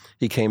before, and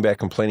he came back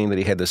complaining that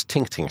he had this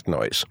tink-tink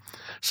noise.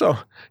 So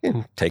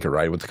take a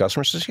ride with the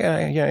customer. Says, yeah,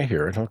 I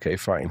hear it. Okay,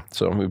 fine.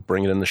 So we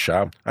bring it in the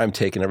shop. I'm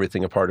taking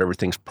everything apart.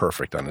 Everything's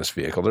perfect on this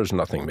vehicle. There's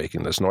nothing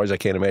making this noise. I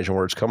can't imagine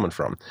where it's coming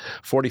from.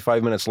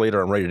 45 minutes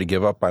later, I'm ready to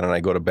give up on it, and I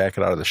go to back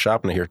it out of the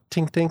shop, and I hear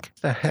tink-tink.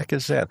 The heck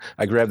is that?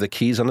 I grab the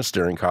keys on the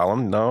steering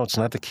column. No, it's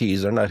not the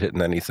keys. They're not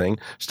hitting anything.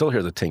 Still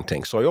hear the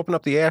tink-tink. So I open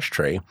up the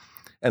ashtray,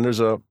 and there's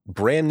a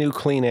brand new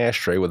clean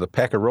ashtray with a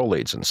pack of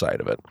Rolaids inside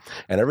of it.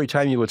 And every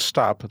time you would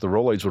stop, the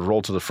Rolaids would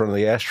roll to the front of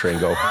the ashtray and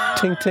go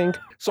tink, tink.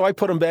 So I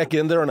put them back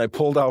in there, and I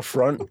pulled out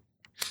front.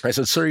 I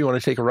said, sir, you want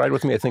to take a ride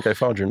with me? I think I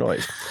found your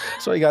noise.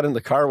 So he got in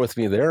the car with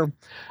me there.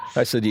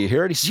 I said, do you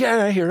hear it? He said,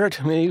 yeah, I hear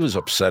it. I mean, he was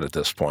upset at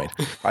this point.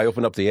 I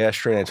opened up the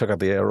ashtray, and I took out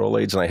the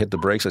Rolaids, and I hit the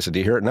brakes. I said, do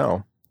you hear it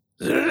now?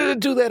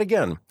 Do that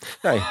again.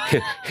 I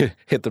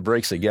hit the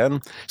brakes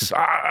again. He says,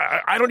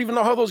 I don't even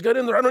know how those got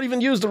in there. I don't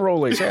even use the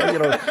Rolaids.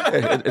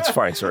 It's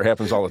fine, sir. It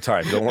happens all the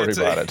time. Don't worry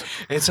about it.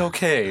 It's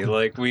okay.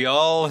 Like, we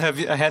all have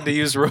had to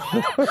use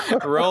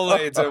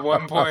Rolaids at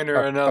one point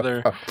or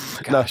another.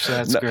 Gosh,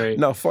 that's great.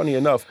 Now, funny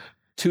enough,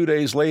 2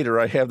 days later,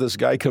 I have this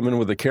guy come in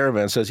with a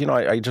caravan and says,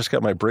 I just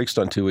got my brakes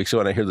done 2 weeks ago,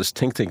 and I hear this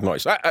tink-tink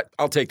noise.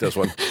 I'll take this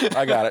one.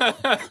 I got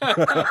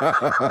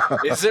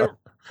it. Is it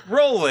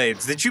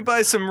Rolaids? Did you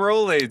buy some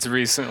Rolaids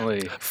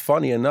recently?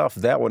 Funny enough,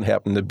 that one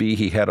happened to be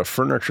he had a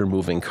furniture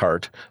moving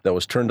cart that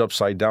was turned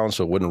upside down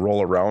so it wouldn't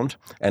roll around,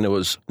 and it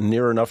was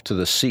near enough to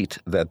the seat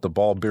that the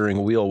ball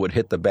bearing wheel would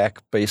hit the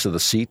back base of the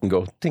seat and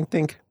go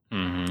tink-tink.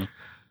 Mm-hmm.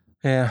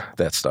 Yeah,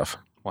 that stuff.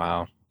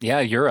 Wow. Yeah,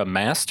 you're a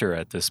master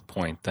at this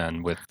point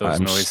then with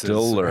those noises. I'm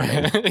still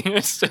learning.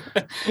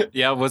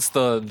 Yeah, what's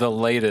the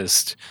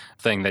latest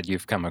thing that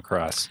you've come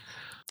across?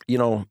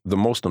 The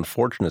most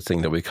unfortunate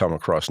thing that we come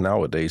across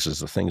nowadays is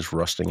the things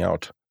rusting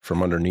out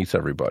from underneath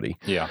everybody.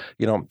 Yeah.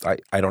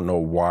 I don't know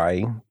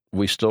why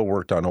we still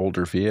worked on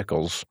older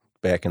vehicles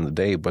back in the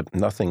day, but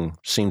nothing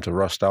seemed to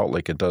rust out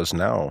like it does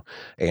now.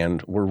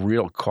 And we're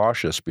real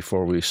cautious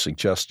before we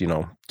suggest,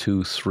 $200,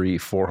 $300,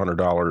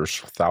 $400,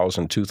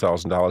 $1,000,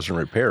 $2,000 in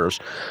repairs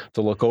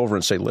to look over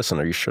and say, listen,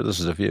 are you sure this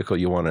is a vehicle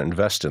you want to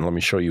invest in? Let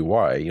me show you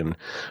why, and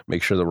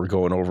make sure that we're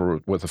going over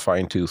with a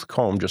fine-tooth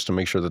comb just to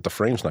make sure that the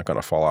frame's not going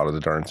to fall out of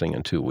the darn thing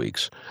in 2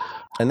 weeks.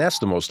 And that's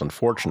the most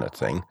unfortunate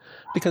thing,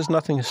 because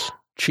nothing's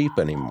cheap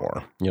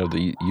anymore.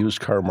 The used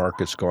car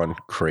market's gone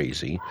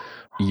crazy.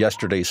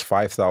 Yesterday's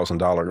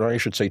 $5,000, or I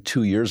should say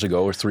 2 years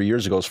ago or 3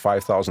 years ago's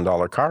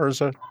 $5,000 car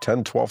is a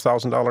 $10,000,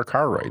 $12,000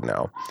 car right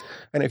now.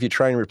 And if you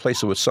try and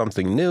replace it with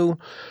something new,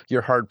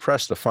 you're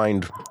hard-pressed to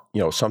find,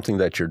 something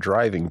that you're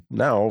driving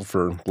now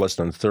for less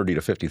than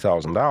 $30,000 to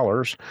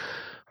 $50,000.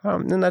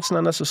 And that's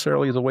not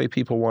necessarily the way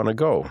people want to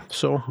go.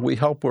 So we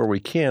help where we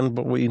can,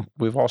 but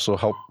we've also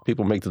helped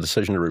people make the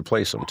decision to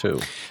replace them too.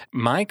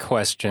 My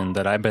question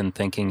that I've been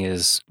thinking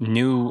is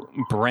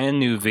brand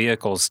new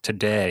vehicles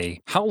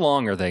today, how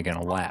long are they going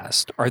to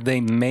last? Are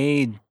they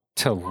made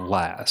to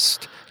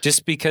last?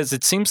 Just because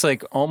it seems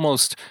like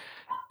almost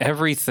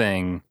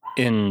everything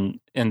in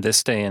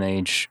this day and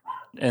age,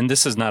 and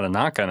this is not a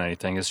knock on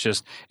anything,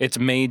 it's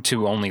made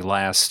to only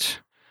last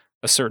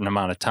a certain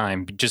amount of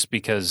time just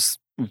because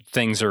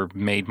things are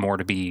made more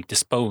to be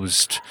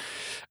disposed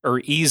or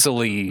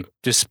easily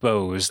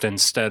disposed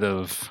instead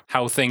of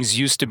how things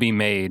used to be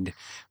made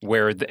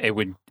where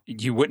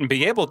you wouldn't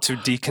be able to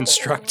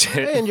deconstruct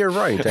it. And you're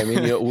right. I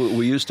mean,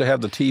 we used to have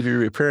the TV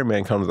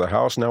repairman come to the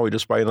house. Now we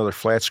just buy another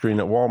flat screen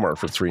at Walmart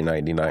for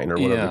 $3.99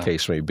 or whatever the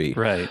case may be.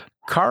 Right.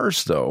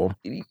 Cars, though,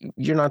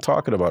 you're not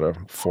talking about a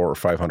 $400 or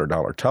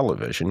 $500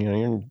 television.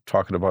 You're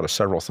talking about a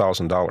several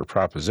 $1,000s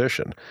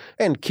proposition,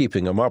 and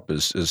keeping them up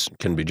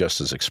can be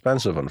just as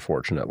expensive.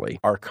 Unfortunately,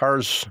 are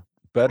cars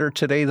better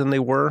today than they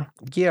were?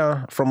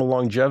 Yeah, from a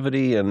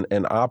longevity and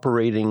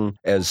operating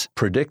as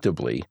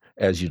predictably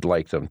as you'd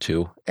like them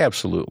to.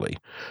 Absolutely.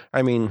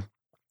 I mean,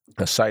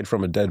 aside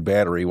from a dead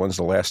battery, when's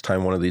the last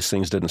time one of these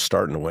things didn't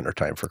start in the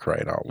wintertime, for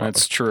crying out loud?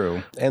 That's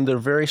true. And they're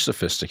very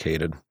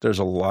sophisticated. There's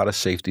a lot of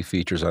safety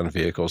features on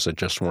vehicles that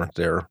just weren't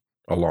there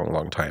a long,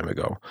 long time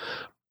ago.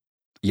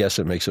 Yes,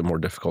 it makes it more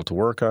difficult to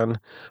work on.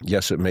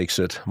 Yes, it makes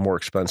it more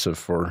expensive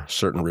for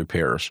certain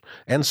repairs.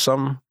 And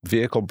some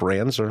vehicle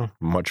brands are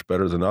much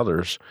better than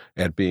others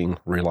at being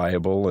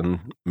reliable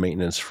and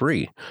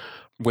maintenance-free.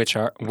 Which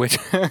are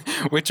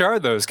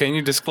those? Can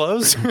you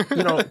disclose?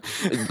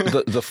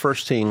 The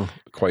first thing,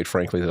 quite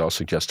frankly, that I'll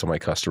suggest to my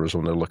customers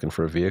when they're looking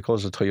for a vehicle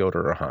is a Toyota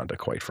or a Honda,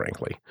 quite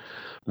frankly.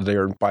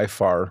 They're by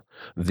far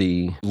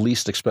the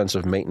least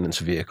expensive maintenance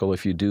vehicle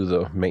if you do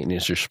the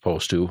maintenance you're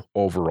supposed to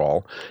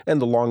overall,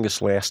 and the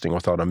longest lasting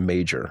without a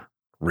major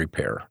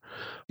repair.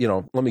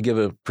 Let me give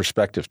a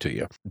perspective to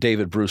you.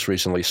 David Bruce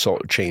recently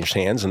changed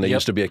hands, and they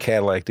used to be a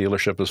Cadillac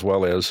dealership as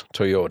well as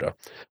Toyota.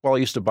 Well, I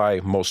used to buy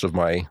most of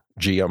my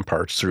GM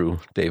parts through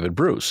David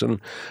Bruce,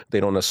 and they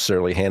don't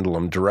necessarily handle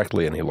them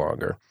directly any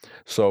longer.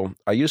 So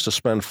I used to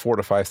spend $4,000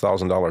 to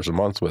 $5,000 a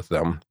month with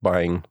them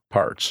buying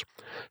parts.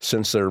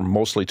 Since they're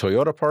mostly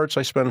Toyota parts,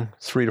 I spend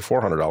 $300 to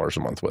 $400 a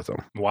month with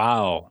them.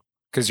 Wow.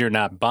 Because you're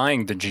not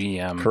buying the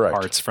GM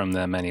parts from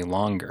them any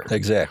longer.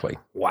 Exactly.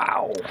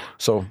 Wow.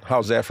 So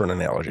how's that for an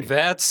analogy?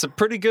 That's a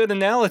pretty good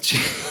analogy.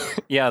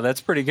 Yeah, that's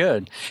pretty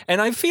good.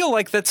 And I feel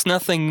like that's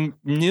nothing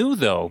new,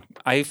 though.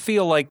 I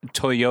feel like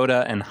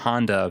Toyota and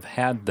Honda have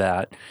had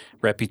that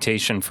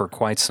reputation for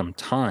quite some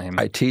time.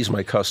 I tease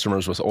my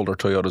customers with older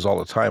Toyotas all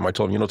the time. I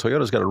told them,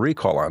 Toyota's got a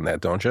recall on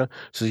that, don't you? He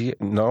says,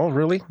 no,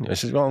 really? I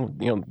said, well,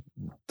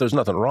 there's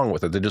nothing wrong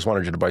with it. They just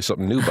wanted you to buy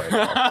something new by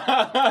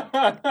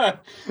now.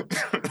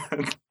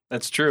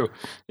 That's true.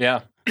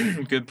 Yeah.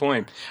 Good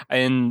point.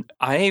 And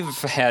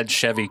I've had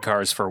Chevy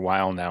cars for a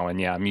while now,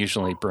 and I'm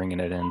usually bringing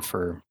it in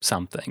for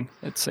something,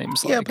 it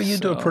seems like. Yeah, but you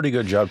do a pretty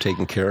good job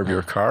taking care of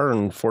your car,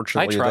 and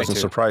fortunately it doesn't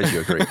surprise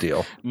you a great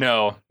deal.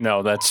 No,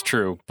 that's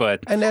true.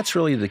 And that's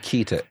really the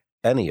key to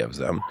any of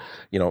them.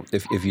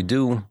 If you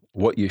do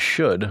what you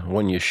should,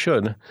 when you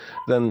should,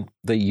 then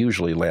they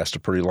usually last a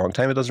pretty long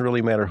time. It doesn't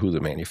really matter who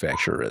the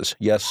manufacturer is.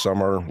 Yes,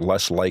 some are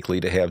less likely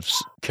to have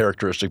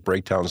characteristic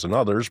breakdowns than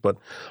others, but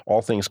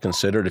all things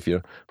considered, if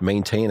you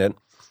maintain it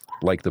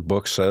like the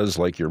book says,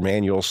 like your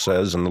manual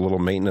says, and the little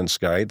maintenance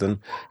guide, then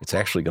it's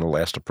actually going to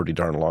last a pretty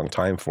darn long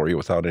time for you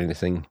without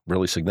anything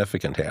really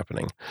significant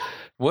happening.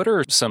 What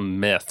are some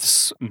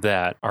myths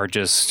that are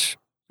just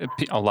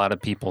a lot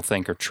of people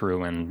think are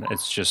true, and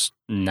it's just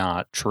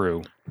not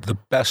true? The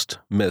best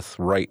myth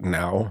right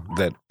now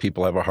that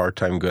people have a hard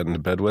time getting to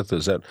bed with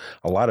is that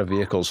a lot of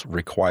vehicles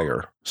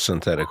require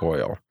synthetic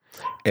oil.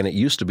 And it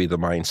used to be the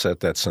mindset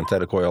that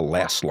synthetic oil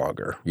lasts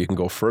longer. You can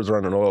go further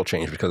on an oil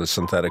change because it's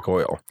synthetic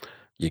oil.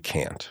 You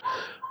can't.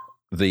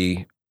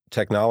 The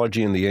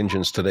technology in the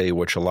engines today,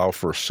 which allow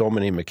for so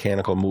many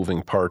mechanical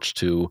moving parts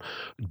to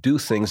do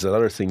things that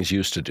other things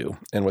used to do.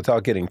 And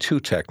without getting too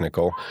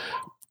technical,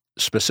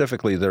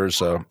 specifically,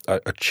 there's a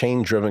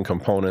chain-driven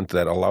component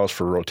that allows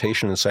for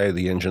rotation inside of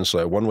the engine, so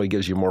that one way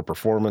gives you more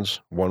performance,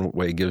 one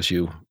way gives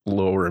you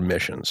lower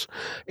emissions.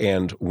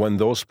 And when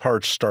those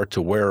parts start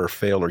to wear or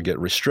fail or get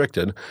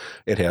restricted,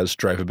 it has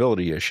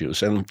drivability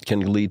issues and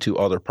can lead to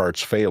other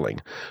parts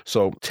failing.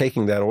 So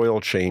taking that oil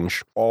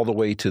change all the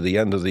way to the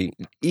end of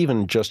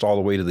even just all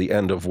the way to the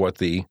end of what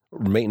the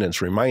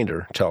maintenance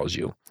reminder tells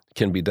you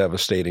can be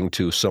devastating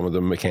to some of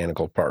the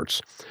mechanical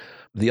parts.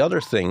 The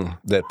other thing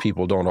that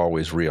people don't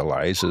always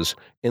realize is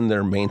in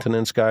their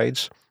maintenance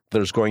guides,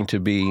 there's going to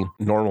be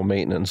normal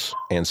maintenance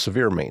and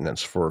severe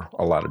maintenance for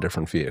a lot of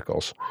different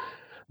vehicles.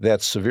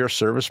 That severe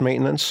service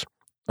maintenance,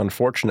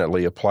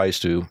 unfortunately, applies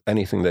to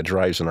anything that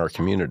drives in our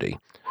community.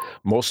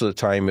 Most of the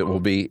time, it will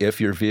be if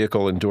your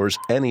vehicle endures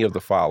any of the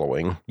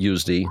following,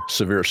 use the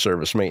severe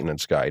service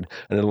maintenance guide,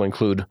 and it'll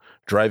include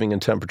driving in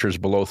temperatures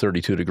below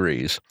 32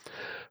 degrees,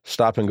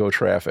 stop-and-go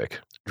traffic,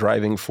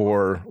 driving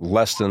for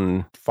less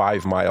than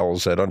 5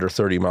 miles at under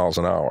 30 miles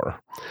an hour,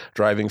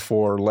 driving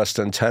for less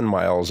than 10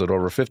 miles at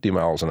over 50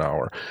 miles an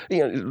hour.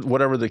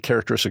 Whatever the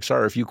characteristics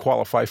are, if you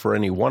qualify for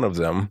any one of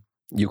them,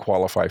 you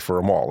qualify for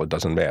them all. It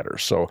doesn't matter.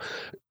 So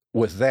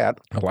with that,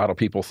 a lot of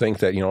people think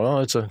that,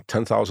 it's a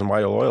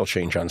 10,000-mile oil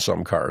change on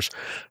some cars.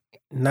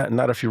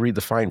 Not if you read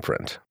the fine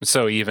print.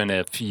 So even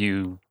if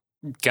you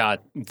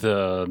got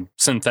the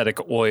synthetic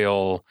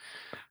oil,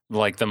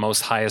 like the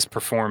most highest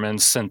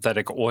performance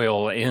synthetic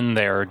oil in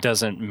there,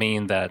 doesn't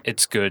mean that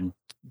it's good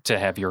to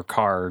have your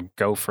car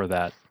go for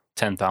that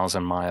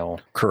 10,000-mile.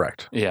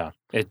 Correct. Yeah.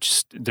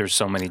 There's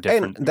so many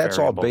different And that's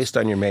variables. all based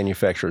on your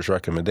manufacturer's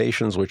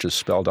recommendations, which is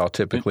spelled out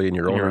typically in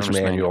your owner's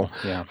manual.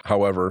 Yeah.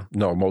 However,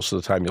 no, most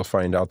of the time you'll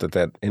find out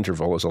that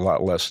interval is a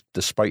lot less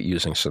despite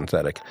using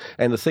synthetic.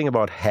 And the thing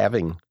about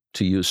having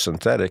to use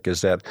synthetic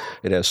is that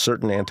it has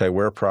certain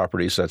anti-wear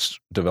properties that's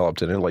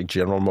developed in it, like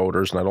General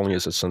Motors. Not only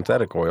is it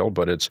synthetic oil,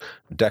 but it's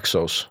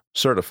Dexos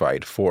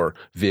certified for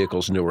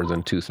vehicles newer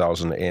than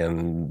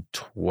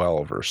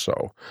 2012 or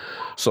so.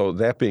 So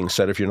that being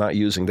said, if you're not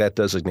using that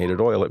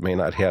designated oil, it may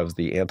not have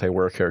the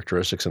anti-wear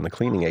characteristics and the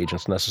cleaning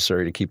agents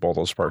necessary to keep all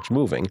those parts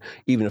moving,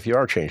 even if you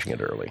are changing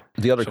it early.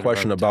 The other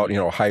question about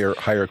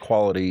higher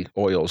quality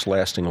oils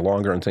lasting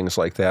longer and things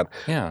like that,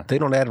 they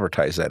don't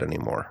advertise that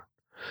anymore.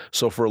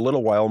 So for a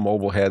little while,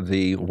 Mobil had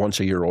the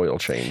once-a-year oil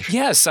change.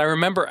 Yes, I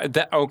remember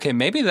that. Okay,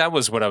 maybe that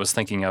was what I was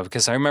thinking of,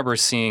 because I remember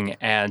seeing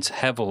ads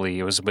heavily.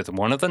 It was with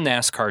one of the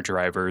NASCAR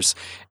drivers,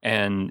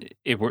 and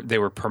they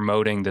were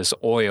promoting this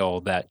oil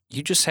that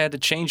you just had to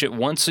change it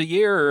once a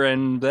year,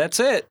 and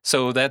that's it.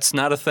 So that's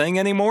not a thing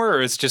anymore,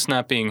 or it's just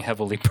not being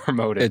heavily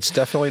promoted? It's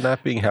definitely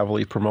not being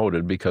heavily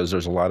promoted because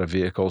there's a lot of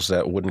vehicles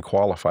that wouldn't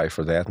qualify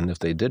for that, and if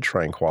they did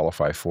try and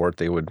qualify for it,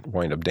 they would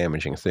wind up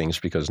damaging things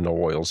because no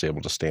oil is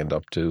able to stand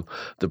up to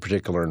the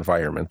particular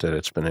environment that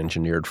it's been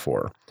engineered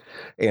for.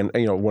 And,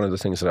 one of the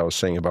things that I was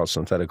saying about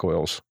synthetic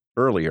oils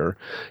earlier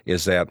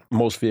is that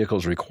most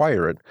vehicles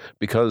require it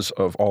because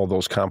of all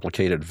those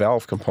complicated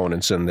valve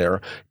components in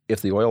there.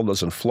 If the oil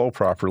doesn't flow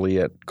properly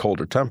at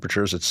colder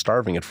temperatures, it's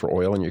starving it for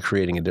oil and you're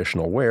creating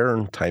additional wear,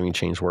 and timing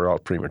chains wear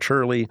out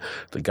prematurely.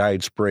 The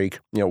guides break.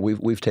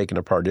 We've taken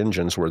apart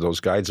engines where those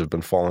guides have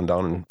been falling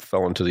down and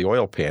fell into the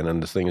oil pan,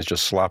 and the thing is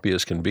just sloppy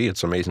as can be.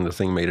 It's amazing the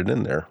thing made it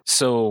in there.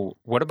 So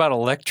what about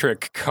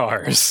electric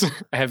cars?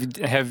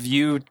 Have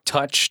you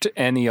touched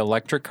any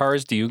electric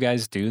cars? Do you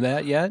guys do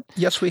that yet?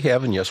 Yes, we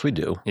have, and yes, we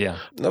do. Yeah.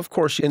 Of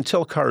course,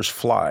 until cars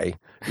fly,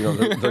 they're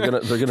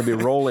gonna be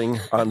rolling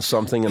on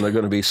something and they're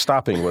going to be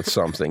stopping with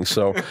something.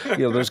 So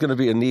there's going to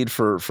be a need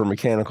for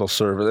mechanical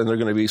service, and they're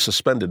going to be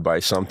suspended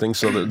by something.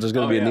 So there's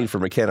going to be a need for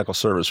mechanical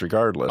service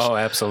regardless. Oh,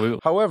 absolutely.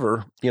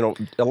 However,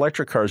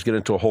 electric cars get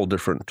into a whole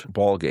different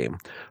ball game.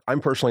 I'm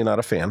personally not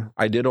a fan.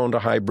 I did own a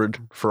hybrid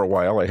for a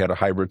while. I had a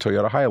hybrid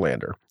Toyota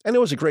Highlander, and it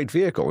was a great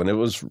vehicle, and it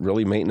was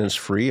really maintenance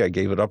free. I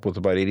gave it up with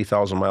about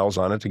 80,000 miles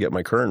on it to get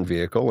my current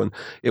vehicle, and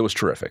it was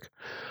terrific.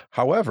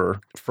 However,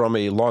 from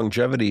a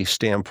longevity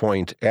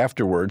standpoint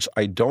afterwards,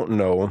 I don't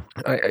know,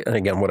 and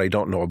again, what I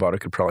don't know about it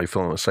could probably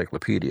fill an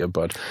encyclopedia,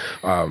 but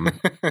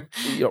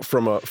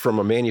from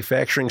a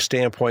manufacturing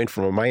standpoint,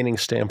 from a mining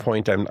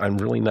standpoint, I'm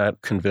really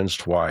not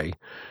convinced why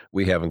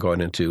we haven't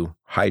gone into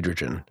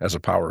hydrogen as a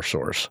power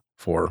source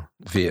for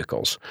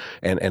vehicles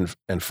and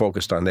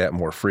focused on that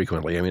more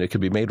frequently. I mean, it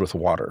could be made with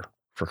water,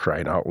 for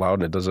crying out loud,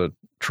 and it does a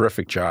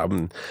terrific job.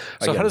 And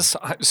again,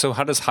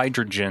 how does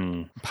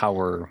hydrogen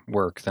power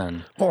work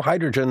then? Well,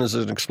 hydrogen is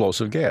an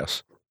explosive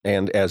gas.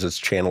 And as it's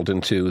channeled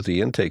into the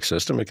intake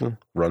system, it can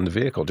run the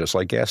vehicle just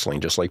like gasoline,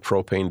 just like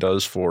propane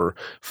does for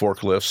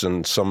forklifts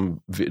and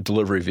some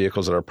delivery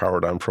vehicles that are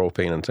powered on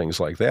propane and things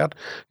like that.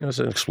 It's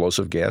an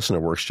explosive gas and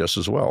it works just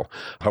as well.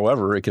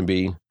 However, it can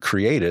be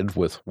created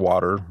with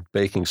water,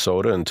 baking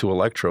soda, and 2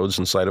 electrodes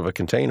inside of a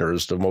container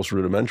is the most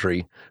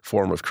rudimentary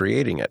form of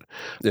creating it.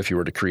 If you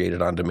were to create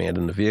it on demand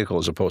in the vehicle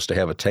as opposed to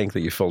have a tank that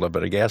you filled up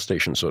at a gas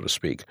station, so to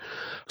speak.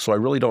 So I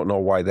really don't know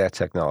why that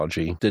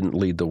technology didn't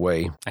lead the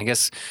way. I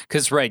guess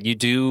because, right, you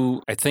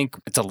do, I think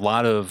it's a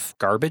lot of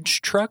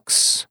garbage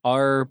trucks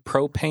are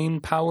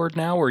propane powered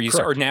now, or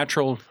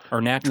natural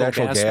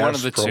gas, one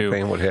of the two.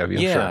 Propane, what have you.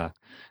 Yeah. Sure.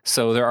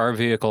 So there are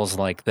vehicles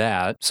like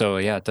that. So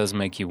yeah, it does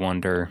make you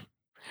wonder.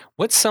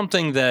 What's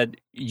something that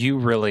you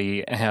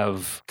really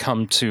have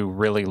come to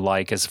really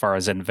like as far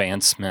as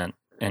advancement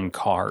in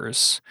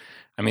cars?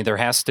 I mean, there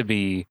has to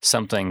be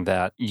something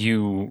that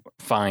you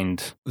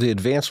find. The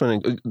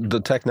advancement, the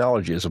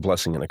technology is a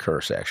blessing and a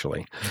curse,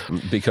 actually,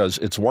 because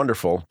it's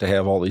wonderful to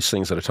have all these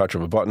things at a touch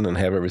of a button and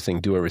have everything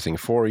do everything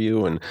for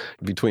you. And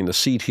between the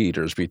seat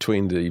heaters,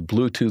 between the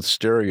Bluetooth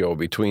stereo,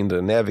 between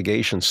the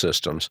navigation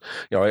systems,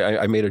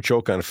 I made a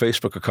joke on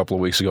Facebook a couple of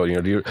weeks ago.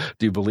 Do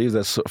you believe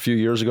that a few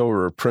years ago we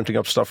were printing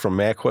up stuff from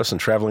MapQuest and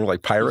traveling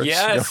like pirates?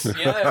 Yes,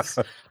 yes.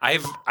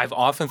 I've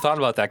often thought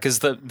about that because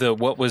the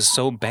what was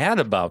so bad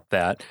about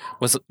that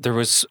was there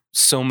was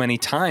so many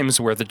times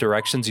where the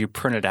directions you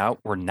printed out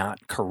were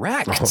not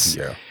correct.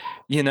 Oh,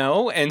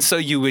 yeah. And so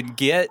you would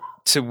get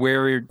to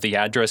where the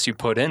address you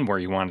put in where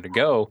you wanted to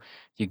go,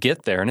 you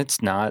get there and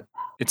it's not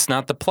it's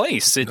not the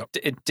place.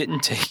 It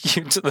didn't take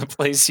you to the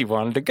place you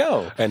wanted to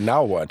go. And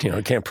now what?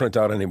 You can't print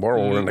out anymore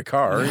while we're in the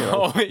car.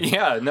 Oh,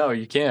 yeah, no,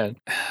 you can't.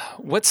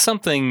 What's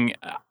something,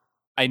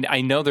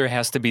 I know there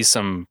has to be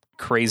some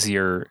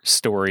crazier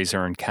stories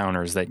or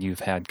encounters that you've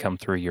had come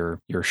through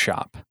your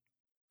shop.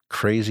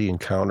 Crazy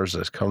encounters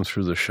that come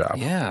through the shop.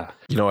 Yeah.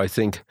 I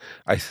think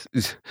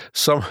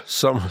some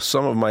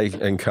of my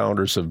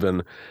encounters have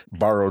been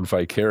borrowed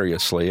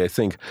vicariously. I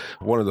think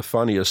one of the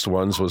funniest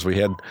ones was we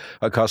had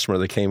a customer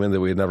that came in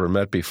that we had never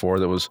met before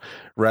that was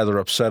rather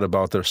upset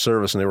about their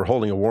service, and they were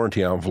holding a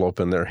warranty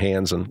envelope in their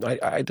hands, and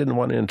I didn't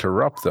want to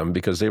interrupt them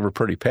because they were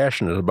pretty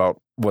passionate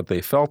about what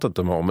they felt at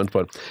the moment,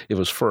 but it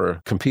was for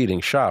a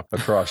competing shop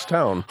across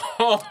town.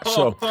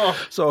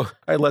 So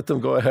I let them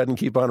go ahead and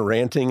keep on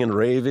ranting and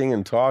raving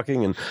and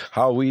talking and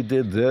how we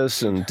did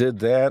this and did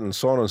that and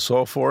so on and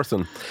so forth.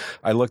 And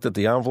I looked at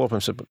the envelope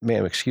and said,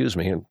 "Ma'am, excuse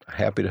me, I'm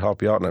happy to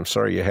help you out, and I'm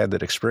sorry you had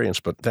that experience,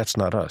 but that's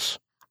not us."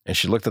 And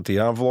she looked at the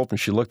envelope and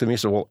she looked at me and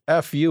said, "Well,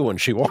 F you,"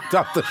 and she walked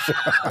out the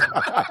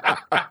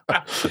shop.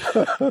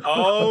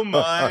 Oh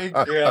my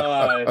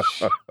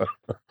gosh.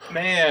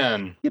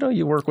 Man.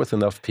 You work with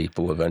enough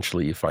people,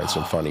 eventually you find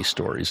some funny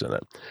stories in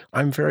it.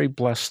 I'm very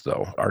blessed,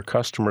 though. Our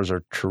customers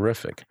are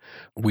terrific.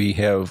 We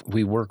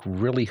work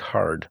really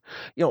hard.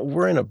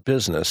 We're in a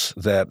business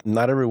that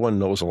not everyone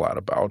knows a lot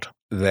about,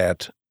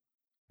 that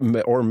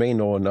may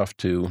know enough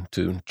to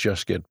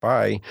just get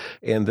by,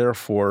 and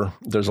therefore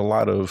there's a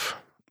lot of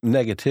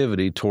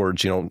negativity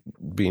towards,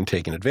 being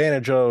taken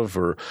advantage of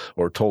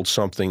or told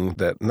something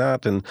that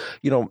not. And,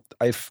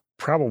 I've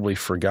probably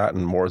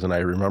forgotten more than I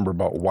remember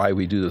about why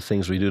we do the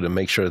things we do to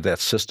make sure that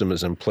system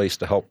is in place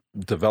to help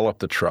develop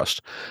the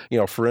trust.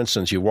 For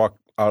instance, you walk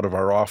out of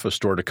our office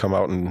door to come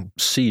out and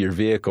see your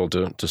vehicle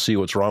to see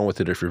what's wrong with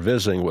it if you're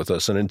visiting with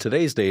us. And in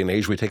today's day and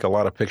age, we take a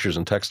lot of pictures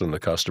and text them to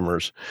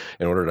customers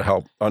in order to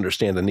help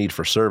understand the need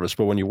for service.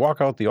 But when you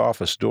walk out the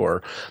office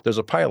door, there's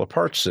a pile of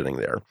parts sitting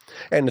there.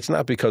 And it's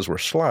not because we're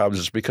slobs,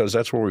 it's because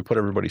that's where we put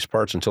everybody's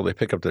parts until they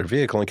pick up their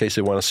vehicle in case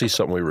they want to see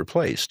something we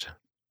replaced.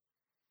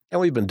 And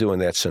we've been doing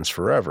that since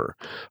forever.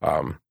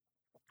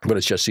 But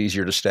it's just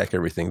easier to stack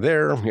everything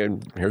there.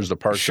 Here's the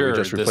parts that we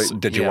just replaced.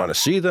 Did you want to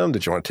see them?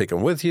 Did you want to take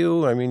them with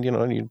you? I mean,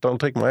 you don't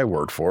take my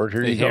word for it.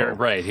 Here you go.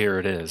 Right, here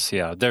it is.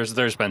 Yeah,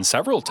 there's been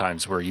several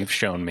times where you've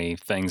shown me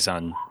things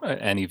on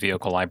any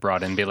vehicle I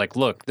brought in and be like,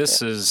 look,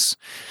 this is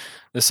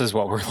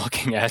what we're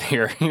looking at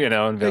here,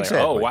 and be exactly.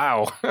 like, oh,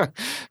 wow.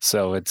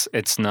 So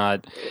it's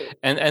not,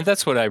 and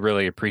that's what I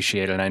really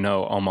appreciate. And I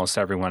know almost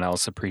everyone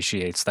else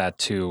appreciates that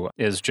too,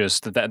 is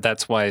just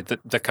that's why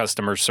the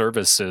customer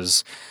service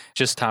is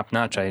just top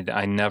notch.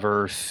 I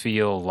never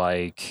feel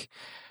like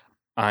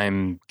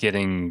I'm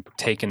getting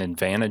taken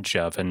advantage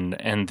of,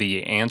 and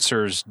the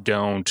answers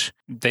don't.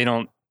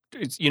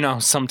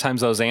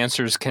 Sometimes those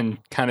answers can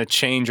kind of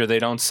change or they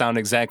don't sound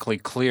exactly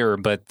clear,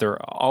 but they're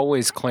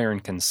always clear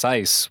and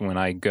concise when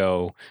I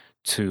go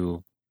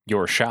to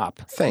your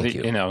shop. Thank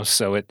you.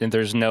 So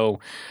there's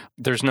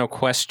no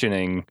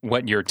questioning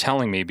what you're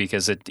telling me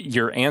because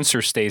your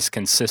answer stays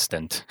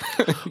consistent.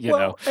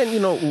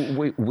 And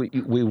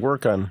we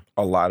work on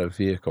a lot of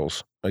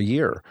vehicles a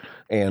year,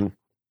 and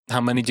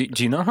how many do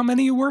you know how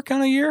many you work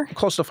on a year?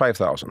 Close to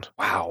 5,000.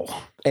 Wow.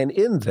 And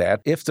in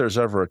that, if there's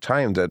ever a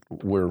time that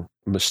we're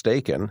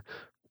mistaken,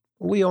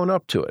 we own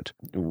up to it.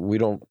 We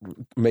don't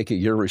make it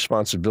your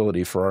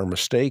responsibility for our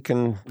mistake,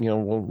 and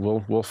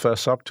we'll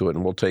fess up to it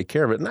and we'll take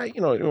care of it. And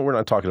we're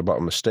not talking about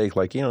a mistake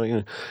like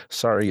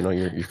sorry,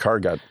 your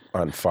car got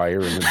on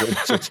fire and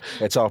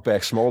it's out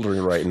back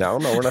smoldering right now.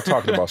 No, we're not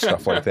talking about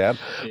stuff like that.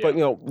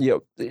 Yeah.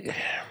 But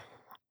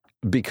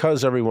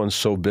because everyone's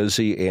so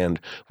busy and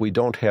we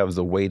don't have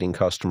the waiting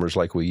customers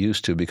like we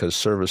used to, because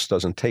service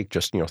doesn't take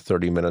just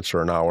 30 minutes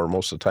or an hour.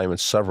 Most of the time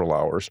it's several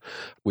hours.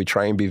 We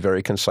try and be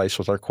very concise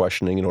with our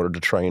questioning in order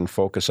to try and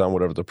focus on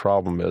whatever the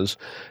problem is,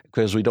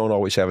 because we don't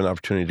always have an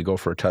opportunity to go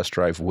for a test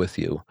drive with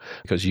you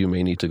because you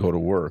may need to go to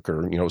work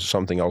or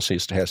something else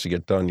has to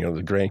get done.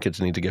 The grandkids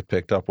need to get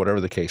picked up,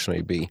 whatever the case may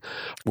be.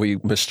 We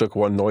mistook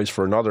one noise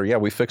for another. Yeah,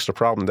 we fixed a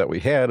problem that we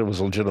had. It was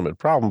a legitimate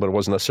problem, but it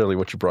wasn't necessarily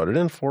what you brought it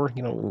in for.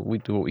 We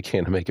do what we can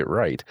to make it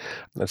right.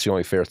 That's the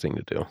only fair thing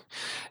to do.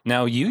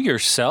 Now, you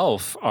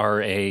yourself are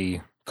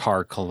a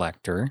car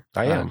collector.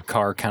 I am.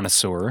 Car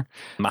connoisseur.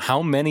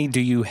 How many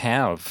do you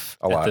have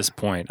at this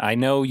point? I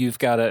know you've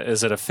got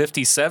is it a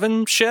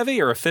 57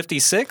 Chevy or a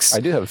 56? I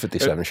do have a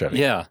 57 Chevy.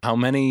 Yeah. How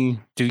many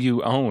do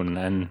you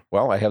own?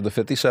 Well, I have the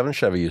 57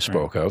 Chevy you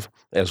spoke of.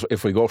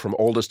 If we go from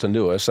oldest to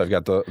newest, I've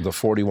got the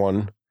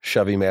 41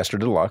 Chevy Master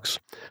Deluxe.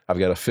 I've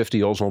got a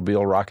 50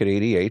 Oldsmobile Rocket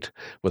 88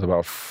 with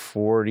about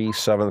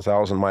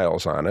 47,000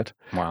 miles on it.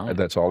 Wow.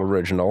 That's all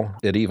original.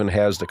 It even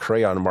has the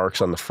crayon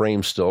marks on the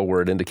frame still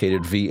where it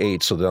indicated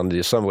V8, so that on the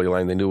assembly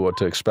line they knew what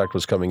to expect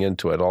was coming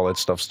into it. All that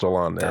stuff's still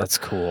on there. That's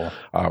cool.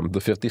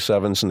 The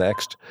 57's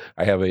next.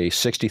 I have a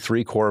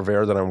 63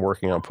 Corvair that I'm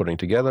working on putting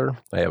together.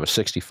 I have a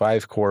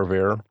 65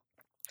 Corvair.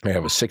 I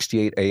have a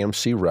 68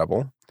 AMC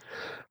Rebel.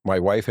 My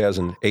wife has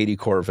an 80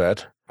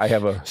 Corvette. I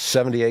have a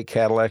 78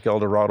 Cadillac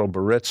Eldorado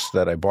Baritz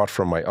that I bought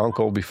from my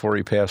uncle before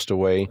he passed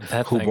away,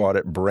 who bought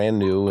it brand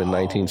new in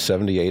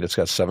 1978. It's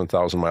got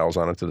 7,000 miles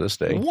on it to this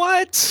day.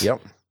 What?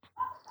 Yep.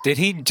 Did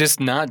he just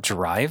not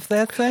drive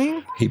that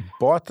thing? He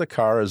bought the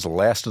car as the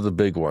last of the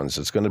big ones.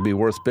 It's going to be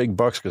worth big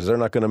bucks because they're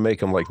not going to make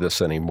them like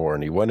this anymore.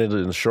 And he went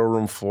into the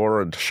showroom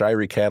floor at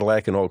Shirey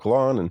Cadillac in Oak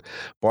Lawn and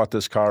bought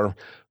this car.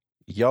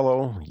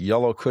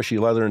 Yellow cushy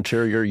leather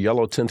interior,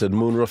 yellow tinted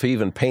moonroof. He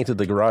even painted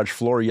the garage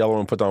floor yellow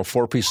and put down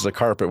 4 pieces of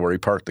carpet where he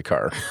parked the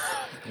car.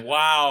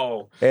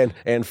 Wow.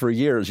 And for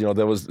years,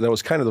 that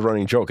was kind of the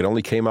running joke. It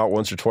only came out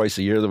once or twice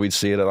a year that we'd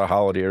see it at a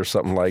holiday or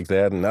something like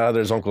that. And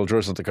there's Uncle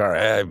George with the car.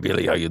 Hey,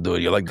 Billy, how you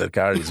doing? You like that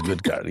car? It's a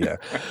good car. Yeah.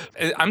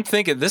 I'm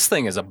thinking this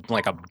thing is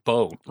like a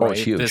boat, right? Oh,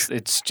 it's huge.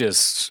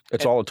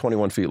 It's all of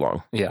 21 feet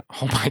long. Yeah.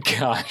 Oh my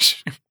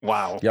gosh.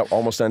 Wow. Yep.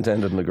 Almost end to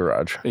end in the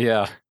garage.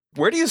 Yeah.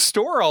 Where do you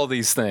store all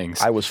these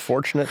things? I was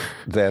fortunate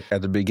that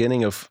at the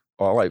beginning of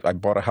I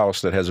bought a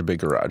house that has a big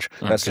garage.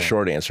 That's the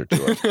short answer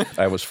to it.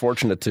 I was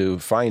fortunate to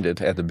find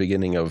it at the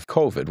beginning of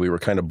COVID. We were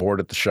kind of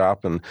bored at the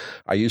shop, and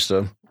I used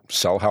to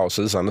sell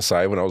houses on the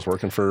side when I was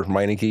working for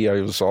Meineke.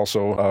 I was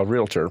also a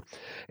realtor.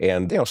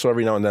 And, so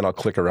every now and then I'll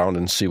click around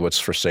and see what's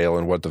for sale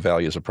and what the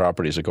values of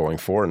properties are going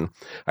for. And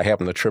I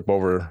happened to trip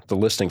over the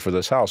listing for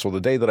this house. Well, the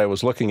day that I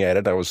was looking at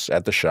it, I was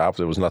at the shop.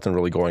 There was nothing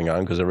really going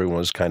on because everyone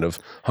was kind of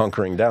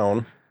hunkering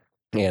down.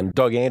 And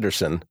Doug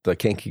Anderson, the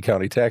Kankakee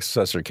County tax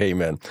assessor,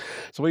 came in.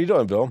 So what are you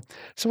doing, Bill?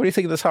 So what do you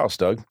think of this house,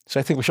 Doug?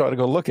 So I think we should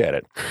go look at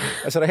it.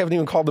 I said, I haven't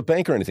even called the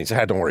bank or anything. He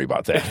said, don't worry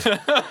about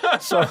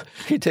that. So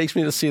he takes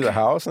me to see the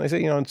house. And I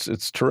said,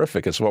 it's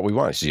terrific. It's what we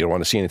want. He said, you don't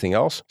want to see anything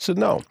else? I said,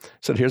 no. I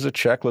said, here's a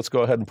check. Let's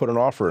go ahead and put an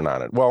offer in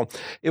on it. Well,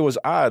 it was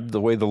odd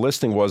the way the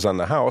listing was on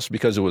the house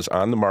because it was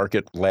on the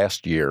market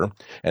last year.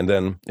 And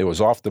then it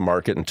was off the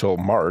market until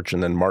March.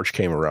 And then March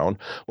came around.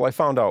 Well, I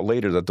found out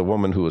later that the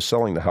woman who was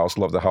selling the house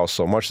loved the house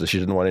so much that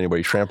she didn't want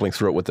anybody trampling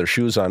through it with their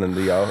shoes on in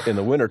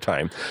the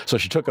wintertime. So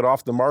she took it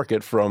off the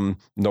market from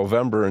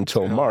November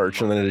until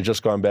March, and then it had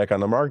just gone back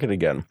on the market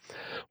again.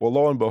 Well,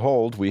 lo and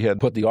behold, we had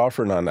put the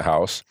offer in on the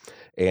house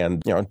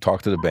and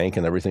talked to the bank,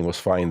 and everything was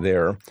fine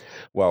there.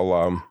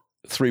 Well,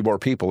 3 more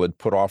people had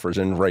put offers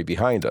in right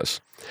behind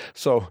us.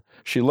 So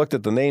she looked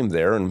at the name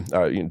there, and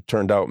it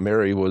turned out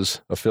Mary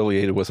was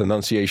affiliated with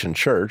Annunciation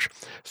Church.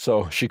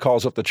 So she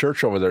calls up the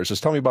church over there and says,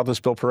 tell me about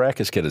this Bill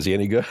Parakis kid. Is he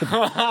any good?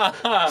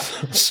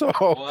 So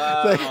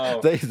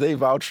they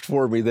vouched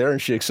for me there, and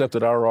she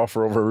accepted our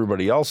offer over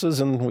everybody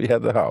else's, and we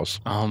had the house.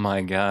 Oh,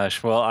 my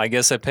gosh. Well, I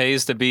guess it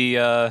pays to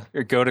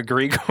go to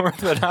Greek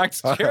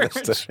Orthodox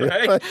Church,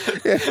 right?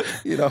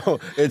 Yeah.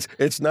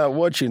 It's not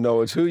what you know,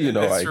 it's who you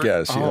know, I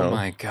guess. Oh,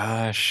 my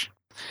gosh.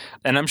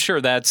 And I'm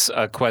sure that's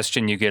a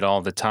question you get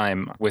all the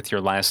time with your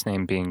last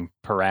name being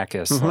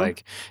Parakis,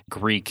 like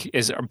Greek.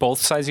 Are both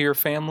sides of your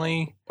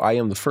family? I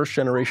am the first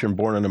generation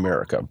born in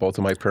America. Both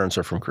of my parents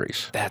are from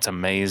Greece. That's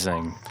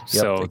amazing.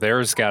 Yep. So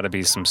there's got to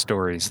be some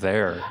stories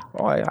there.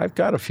 Oh, I've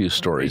got a few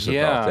stories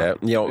about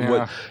that.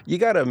 What you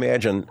got to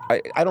imagine,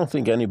 I don't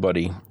think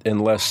anybody,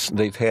 unless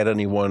they've had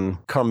anyone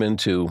come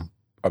into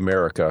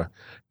America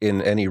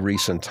in any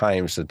recent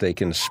times, that they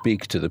can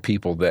speak to the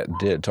people that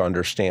did to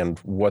understand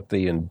what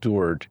they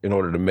endured in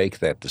order to make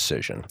that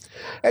decision.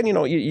 And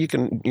you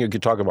can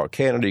talk about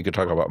Canada, you could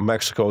talk about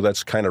Mexico.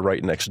 That's kind of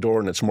right next door,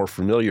 and it's more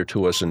familiar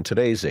to us in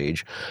today's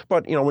age.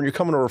 But when you're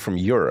coming over from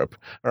Europe,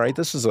 all right,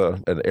 this is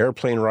an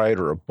airplane ride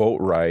or a boat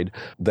ride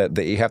that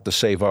you have to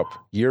save up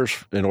years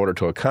in order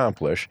to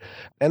accomplish.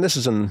 And this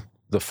is in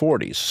the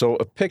 40s. So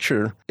a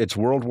picture, it's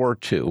World War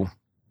II.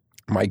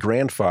 My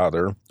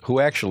grandfather, who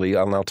actually,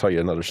 I'll tell you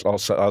another, I'll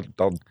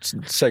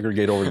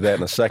segregate over to that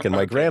in a second.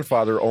 My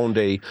grandfather owned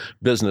a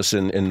business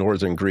in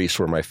northern Greece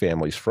where my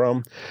family's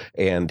from,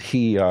 and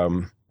he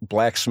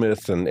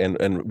blacksmith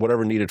and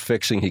whatever needed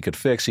fixing he could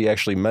fix. He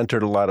actually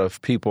mentored a lot of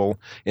people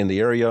in the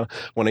area.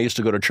 When I used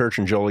to go to church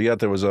in Joliet,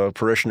 there was a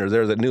parishioner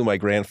there that knew my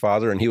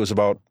grandfather, and he was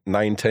about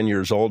 9-10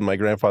 years old, and my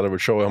grandfather would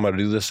show him how to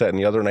do this, that, and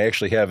the other. And I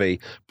actually have a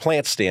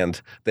plant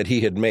stand that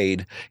he had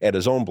made at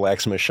his own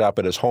blacksmith shop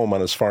at his home on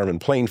his farm in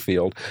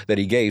Plainfield that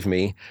he gave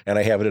me, and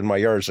I have it in my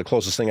yard. It's the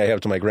closest thing I have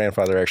to my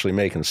grandfather actually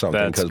making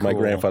something, because my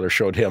grandfather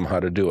showed him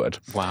how to do it.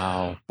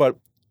 Wow. But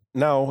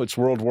now it's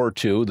World War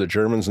II. The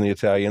Germans and the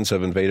Italians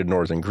have invaded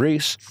northern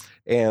Greece,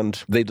 and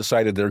they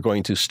decided they're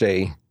going to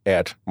stay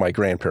at my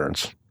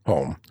grandparents'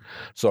 home.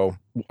 So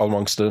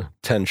amongst the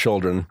 10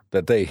 children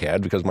that they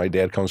had, because my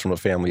dad comes from a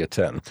family of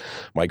 10,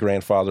 my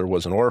grandfather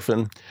was an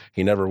orphan.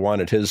 He never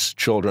wanted his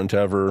children to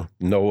ever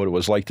know what it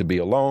was like to be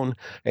alone,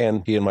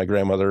 and he and my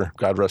grandmother,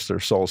 God rest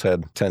their souls,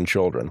 had 10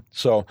 children.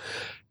 So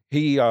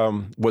he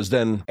was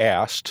then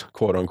asked,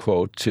 quote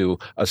unquote, to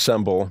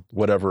assemble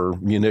whatever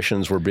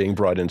munitions were being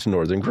brought into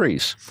northern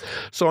Greece.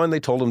 So, and they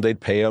told him they'd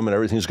pay him and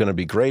everything's going to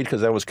be great,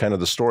 because that was kind of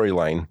the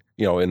storyline,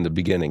 in the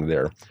beginning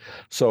there.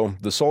 So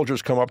the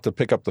soldiers come up to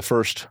pick up the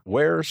first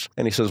wares,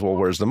 and he says, well,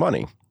 where's the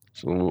money?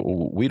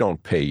 So we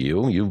don't pay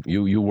you.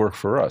 You work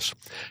for us.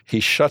 He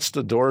shuts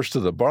the doors to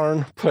the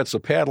barn, puts a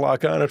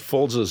padlock on it,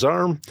 folds his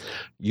arm.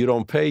 You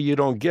don't pay, you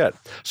don't get.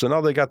 So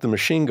now they got the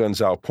machine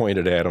guns out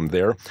pointed at him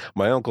there.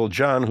 My Uncle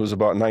John, who's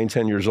about 9,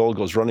 10 years old,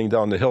 goes running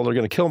down the hill. They're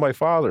going to kill my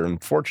father.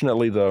 And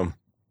fortunately, the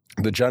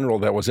general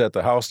that was at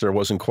the house there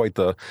wasn't quite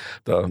the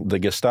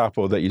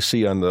Gestapo that you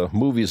see on the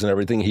movies and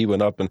everything. He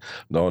went up and,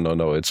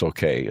 no, it's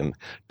okay, and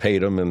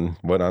paid them and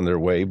went on their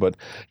way. But,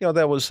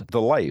 that was the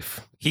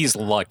life. He's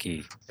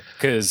lucky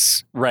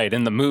because, right,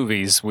 in the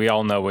movies, we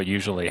all know what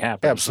usually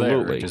happens.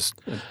 Absolutely.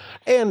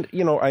 And,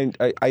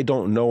 I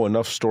don't know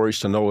enough stories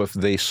to know if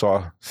they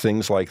saw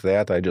things like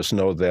that. I just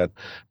know that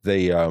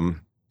they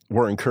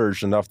were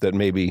encouraged enough that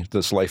maybe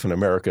this life in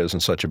America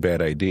isn't such a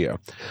bad idea.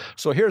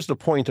 So here's the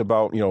point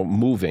about,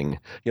 moving.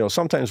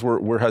 Sometimes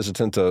we're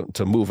hesitant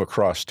to move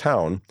across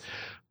town.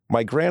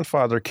 My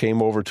grandfather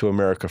came over to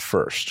America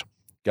first.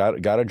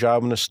 Got a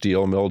job in a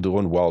steel mill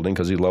doing welding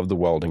because he loved the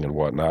welding and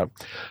whatnot.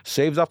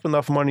 Saved up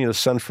enough money to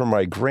send for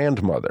my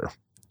grandmother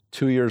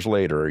 2 years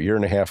later, a year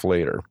and a half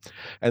later.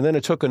 And then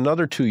it took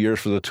another 2 years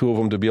for the two of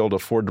them to be able to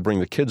afford to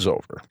bring the kids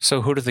over. So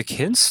who do the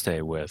kids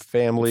stay with?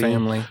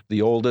 Family.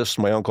 The oldest,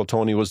 my Uncle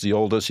Tony was the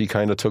oldest. He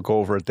kind of took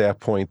over at that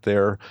point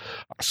there.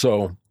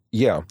 So,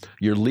 yeah,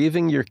 you're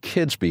leaving your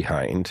kids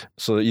behind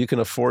so that you can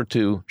afford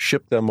to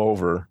ship them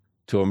over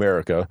to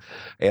America.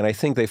 And I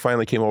think they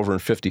finally came over in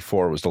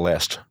 54 was the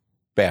last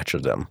batch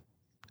of them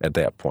at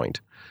that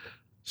point.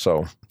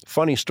 So,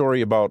 funny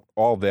story about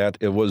all that.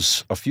 It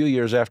was a few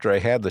years after I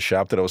had the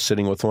shop that I was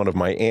sitting with one of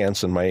my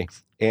aunts, and my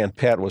Aunt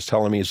Pat was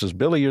telling me, he says,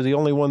 Billy, you're the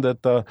only one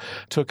that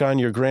took on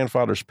your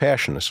grandfather's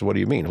passion. I said, what do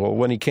you mean? Well,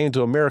 when he came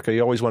to America,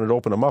 he always wanted to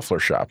open a muffler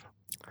shop.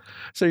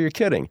 So you're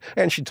kidding.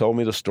 And she told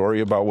me the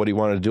story about what he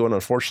wanted to do. And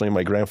unfortunately,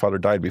 my grandfather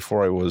died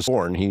before I was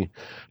born. He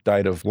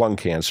died of lung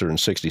cancer in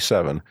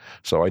 1967.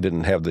 So I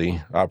didn't have the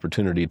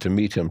opportunity to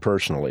meet him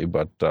personally.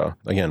 But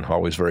again,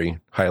 always very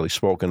highly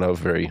spoken of,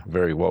 very,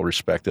 very well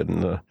respected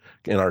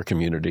in our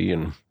community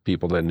and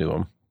people that knew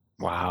him.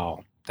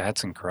 Wow,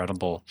 that's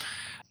incredible.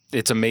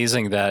 It's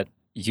amazing that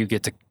you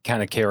get to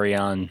kind of carry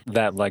on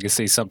that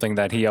legacy, something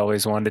that he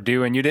always wanted to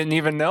do, and you didn't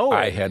even know it.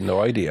 I had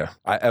no idea.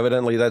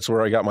 Evidently, that's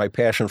where I got my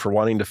passion for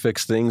wanting to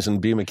fix things and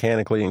be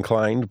mechanically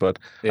inclined, but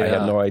I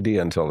had no idea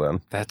until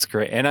then. That's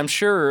great. And I'm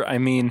sure,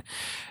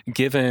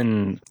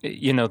 given,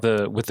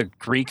 with the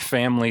Greek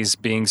families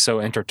being so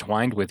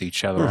intertwined with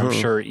each other, I'm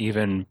sure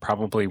even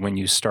probably when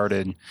you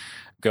started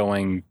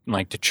going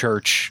to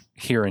church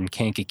here in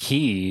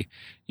Kankakee,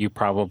 you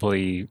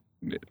probably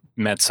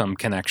met some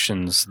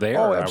connections there.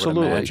 Oh,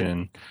 absolutely. I would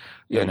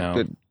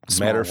imagine.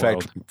 Matter of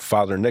fact,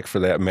 Father Nick, for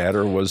that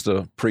matter, was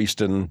the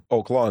priest in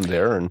Oak Lawn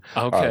there. And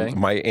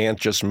my aunt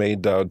just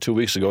made 2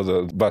 weeks ago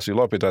the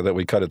basilopita that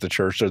we cut at the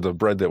church, or the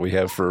bread that we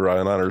have for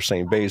in honor of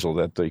St. Basil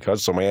that they cut.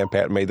 So my Aunt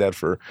Pat made that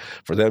for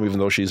them, even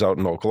though she's out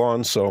in Oak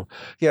Lawn. So,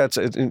 yeah,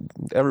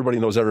 everybody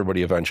knows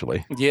everybody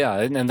eventually. Yeah,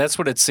 and that's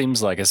what it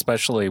seems like,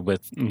 especially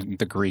with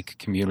the Greek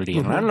community.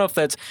 And I don't know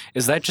if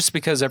is that just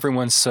because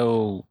everyone's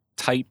so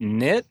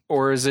tight-knit,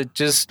 or is it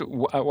just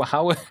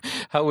how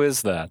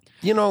is that?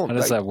 How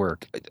does that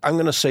work? I'm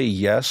going to say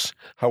yes.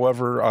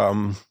 However,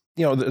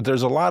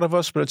 there's a lot of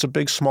us, but it's a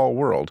big, small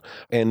world.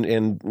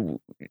 And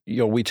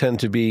we tend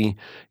to be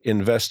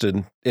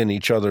invested in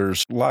each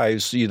other's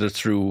lives, either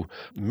through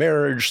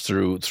marriage,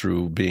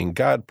 through being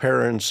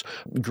godparents,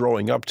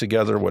 growing up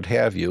together, what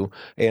have you.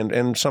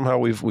 And somehow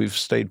we've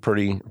stayed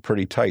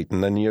pretty tight.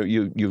 And then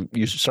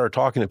you start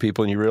talking to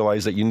people and you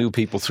realize that you knew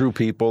people through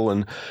people.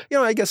 And,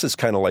 I guess it's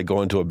kind of like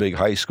going to a big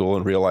high school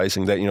and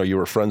realizing that, you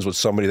were friends with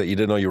somebody that you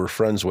didn't know you were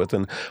friends with.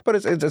 But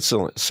it's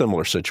a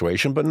similar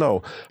situation. But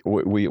no,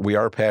 we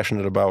are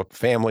passionate about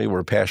family.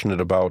 We're passionate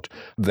about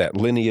that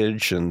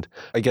lineage. And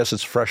I guess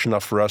it's fresh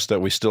enough for us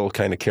that we still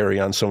kind of carry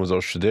on some of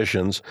those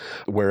traditions,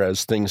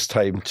 whereas things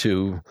time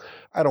to,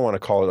 I don't want to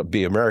call it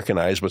be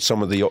Americanized, but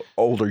some of the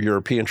older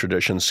European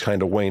traditions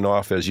kind of wane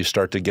off as you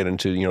start to get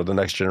into, the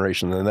next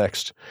generation and the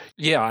next.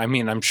 Yeah,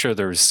 I'm sure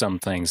there's some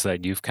things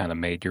that you've kind of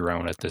made your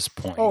own at this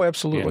point. Oh,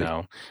 absolutely.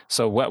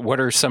 So what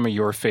are some of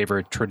your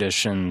favorite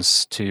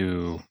traditions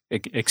to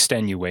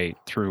extenuate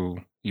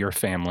through your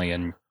family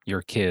and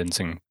your kids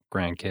and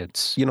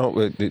grandkids?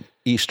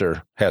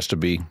 Easter has to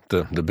be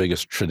the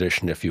biggest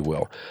tradition, if you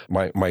will.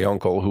 My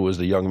uncle, who was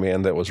the young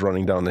man that was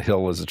running down the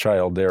hill as a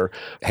child there,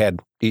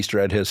 had Easter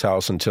at his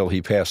house until he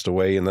passed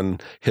away, and then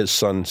his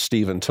son,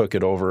 Stephen, took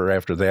it over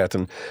after that,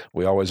 and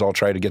we always all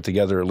try to get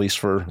together at least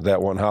for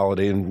that one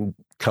holiday and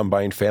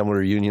combined family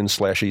reunion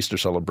 / Easter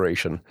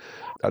celebration.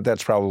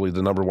 That's probably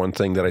the number one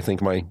thing that I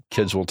think my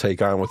kids will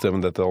take on with them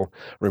that they'll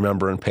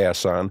remember and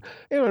pass on.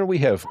 And we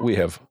have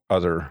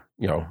other,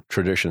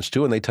 traditions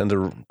too, and they tend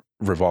to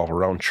revolve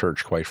around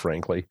church, quite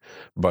frankly.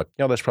 But,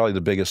 that's probably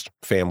the biggest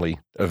family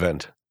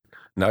event.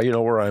 Now you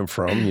know where I'm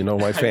from. You know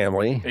my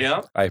family.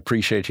 Yeah. I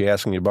appreciate you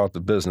asking me about the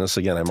business.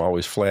 Again, I'm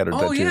always flattered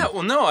that you... Oh, yeah.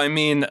 Well, no,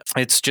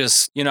 it's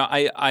just,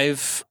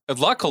 I've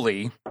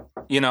luckily,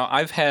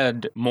 I've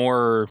had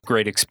more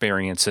great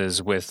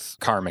experiences with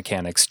car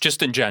mechanics,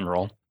 just in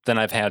general, than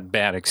I've had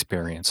bad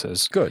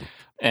experiences. Good.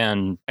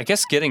 And I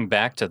guess getting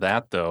back to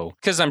that, though,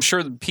 because I'm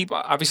sure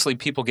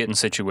people get in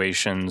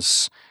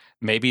situations,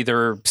 maybe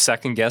they're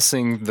second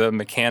guessing the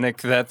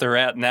mechanic that they're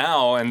at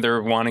now and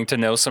they're wanting to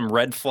know some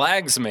red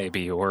flags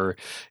maybe, or,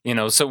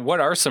 so what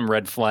are some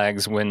red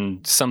flags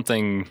when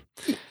something...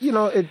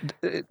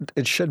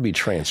 It should be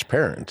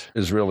transparent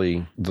is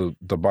really the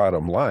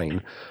bottom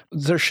line.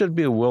 There should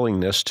be a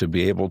willingness to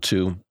be able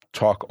to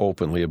talk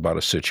openly about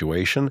a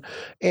situation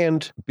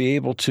and be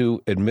able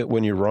to admit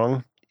when you're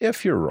wrong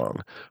if you're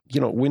wrong.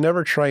 We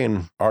never try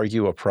and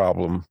argue a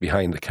problem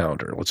behind the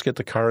counter. Let's get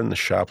the car in the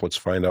shop. Let's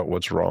find out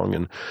what's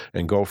wrong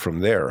and go from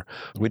there.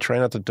 We try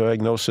not to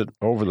diagnose it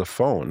over the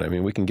phone. I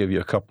mean, we can give you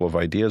a couple of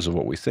ideas of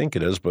what we think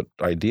it is, but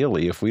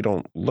ideally, if we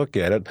don't look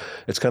at it,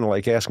 it's kind of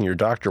like asking your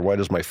doctor, why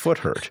does my foot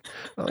hurt?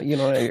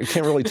 I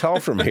can't really tell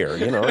from here,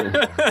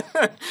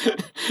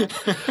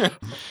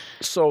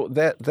 So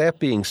that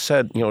being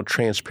said,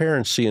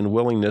 transparency and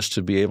willingness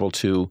to be able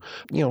to,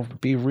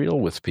 be real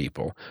with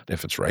people.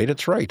 If it's right,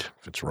 it's right.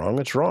 If it's wrong,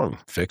 it's wrong.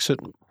 Fix it,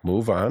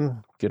 move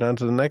on, get on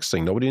to the next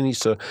thing. Nobody needs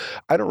to.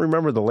 I don't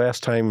remember the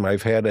last time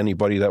I've had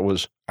anybody that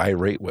was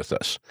irate with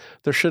us.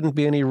 There shouldn't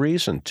be any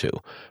reason to.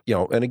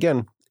 And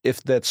again,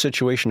 if that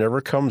situation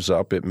ever comes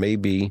up, it may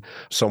be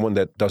someone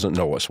that doesn't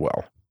know us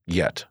well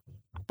yet,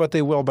 but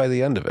they will by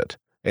the end of it.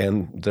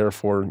 And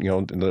therefore,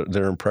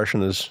 their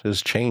impression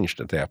is changed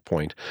at that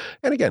point.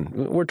 And again,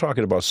 we're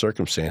talking about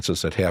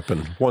circumstances that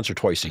happen once or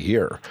twice a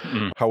year.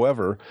 Mm.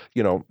 However,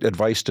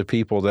 advice to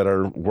people that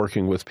are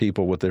working with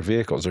people with their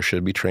vehicles, there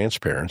should be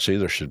transparency,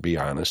 there should be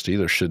honesty,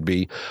 there should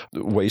be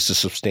ways to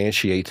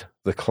substantiate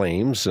the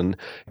claims and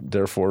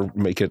therefore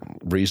make it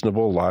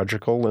reasonable,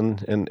 logical,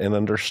 and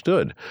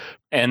understood.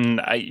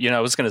 And I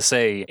was going to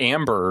say,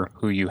 Amber,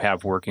 who you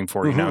have working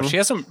for you now, she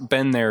hasn't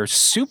been there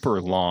super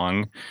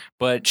long,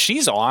 but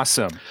she's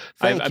awesome.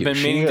 I've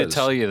been meaning to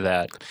tell you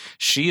that.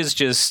 She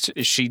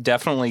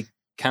definitely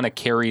kind of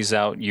carries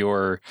out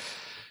your,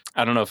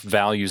 I don't know if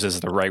values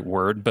is the right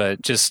word,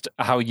 but just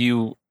how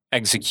you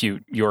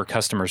execute your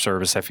customer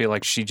service. I feel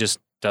like she just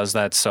does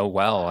that so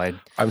well.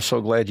 I'm so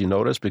glad you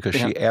noticed because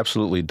she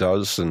absolutely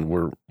does, and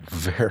we're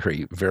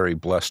very, very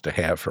blessed to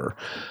have her.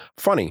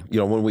 Funny,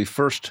 when we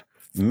first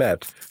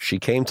met, she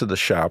came to the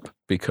shop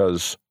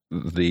because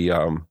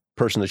the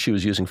person that she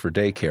was using for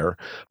daycare,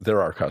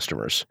 they're our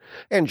customers.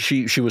 And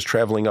she was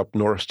traveling up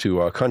north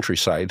to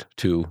Countryside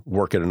to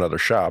work at another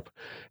shop.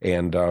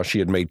 And she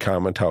had made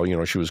comment how,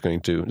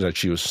 that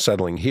she was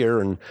settling here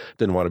and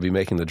didn't want to be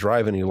making the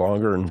drive any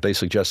longer. And they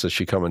suggested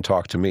she come and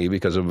talk to me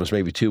because it was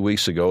maybe 2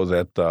 weeks ago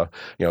that,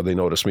 they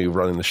noticed me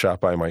running the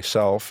shop by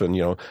myself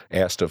and,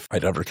 asked if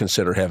I'd ever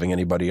consider having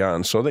anybody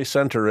on. So they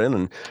sent her in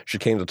and she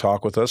came to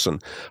talk with us.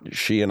 And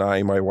she and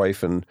I, my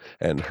wife and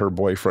her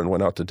boyfriend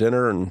went out to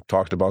dinner and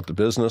talked about the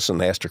business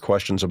and asked her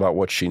questions about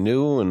what she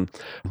knew. And,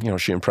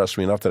 she impressed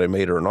me enough that I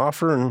made her an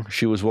offer and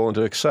she was willing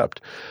to accept.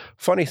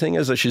 Funny thing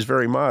is that she's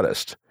very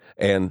modest.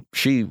 And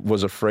she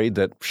was afraid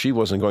that she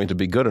wasn't going to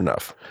be good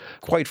enough.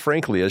 Quite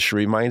frankly, as she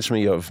reminds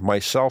me of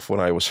myself when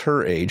I was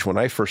her age, when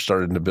I first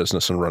started in the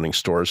business and running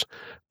stores,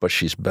 but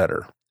she's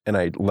better. And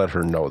I let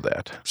her know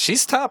that.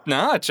 She's top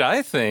notch,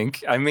 I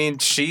think. I mean,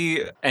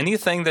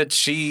 anything that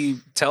she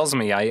tells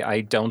me,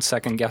 I don't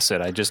second guess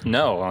it. I just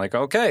know. I'm like,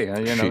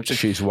 okay.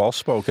 She's well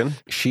spoken.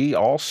 She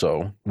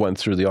also went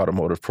through the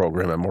automotive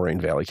program at Moraine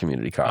Valley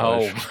Community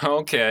College. Oh,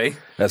 okay.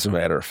 As a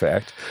matter of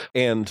fact.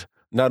 And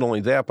not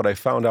only that, but I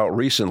found out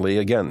recently,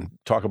 again,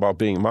 talk about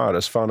being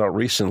modest, found out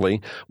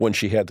recently when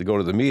she had to go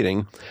to the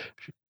meeting,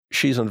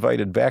 she's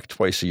invited back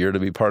twice a year to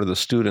be part of the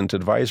Student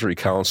Advisory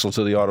Council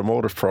to the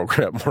automotive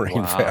program at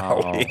Moraine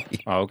Valley.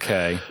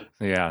 Okay.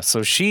 Yeah.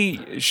 So she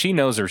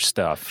knows her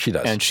stuff. She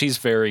does. And she's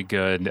very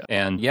good.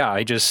 And yeah,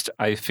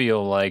 I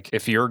feel like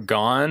if you're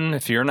gone,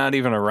 if you're not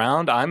even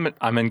around,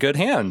 I'm in good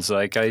hands.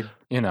 Like I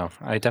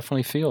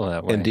definitely feel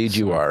that way. Indeed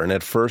you are. And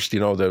at first,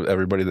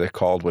 everybody that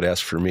called would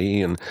ask for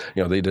me and,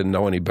 they didn't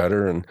know any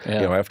better. And,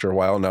 after a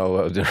while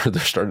now, they're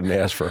starting to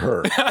ask for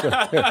her.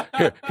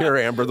 Here,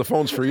 Amber, the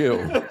phone's for you.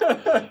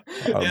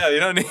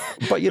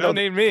 You don't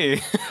need me.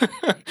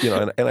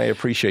 And I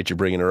appreciate you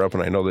bringing her up.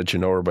 And I know that you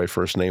know her by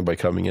first name by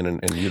coming in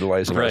and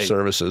utilizing our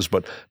services.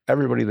 But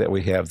everybody that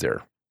we have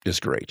there is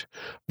great.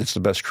 It's the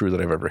best crew that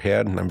I've ever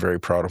had, and I'm very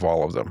proud of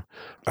all of them.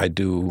 I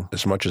do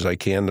as much as I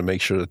can to make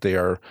sure that they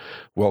are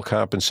well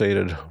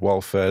compensated, well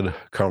fed,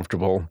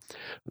 comfortable.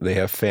 They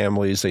have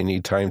families. They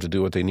need time to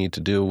do what they need to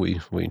do.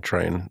 We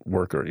try and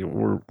work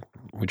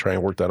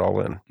that all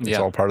in. It's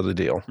all part of the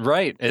deal.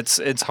 Right.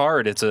 It's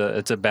hard. It's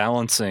a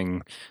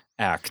balancing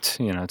act.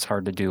 It's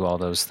hard to do all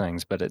those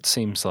things, but it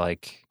seems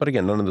like... But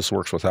again, none of this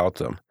works without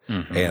them,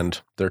 and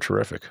they're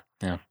terrific.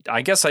 Yeah.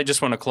 I guess I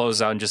just want to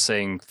close out and just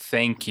saying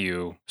thank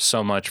you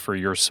so much for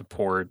your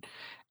support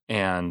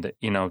and,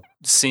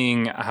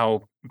 seeing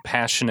how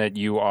passionate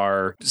you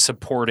are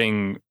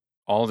supporting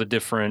all the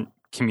different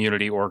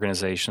community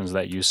organizations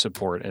that you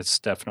support. It's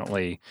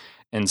definitely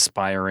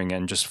inspiring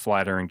and just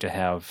flattering to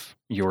have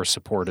your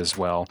support as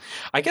well.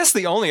 I guess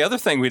the only other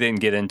thing we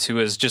didn't get into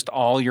is just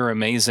all your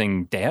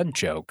amazing dad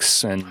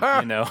jokes and,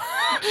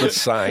 The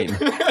sign.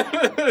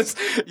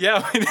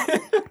 Yeah.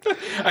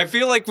 I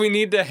feel like we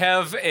need to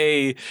have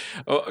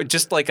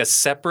just like a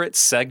separate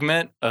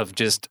segment of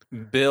just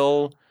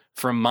Bill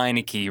from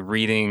Meineke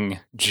reading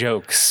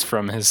jokes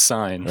from his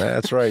sign.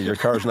 That's right. Your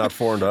car's not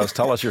foreign to us.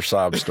 Tell us your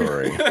sob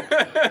story.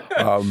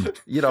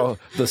 The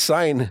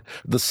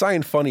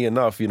sign, funny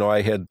enough, we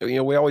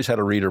always had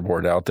a reader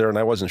board out there, and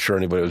I wasn't sure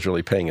anybody was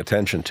really paying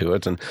attention to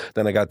it. And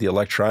then I got the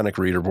electronic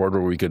reader board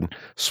where we could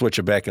switch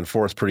it back and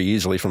forth pretty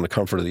easily from the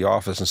comfort of the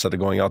office instead of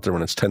going out there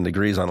when it's 10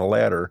 degrees on a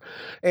ladder.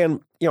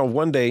 And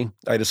one day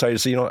I decided to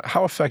say,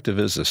 how effective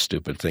is this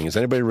stupid thing? Is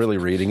anybody really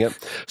reading it?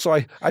 So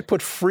I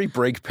put free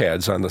brake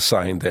pads on the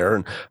sign there,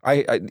 and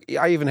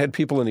I even had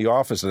people in the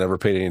office that never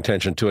paid any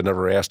attention to it,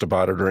 never asked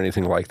about it or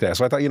anything like that.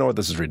 So I thought,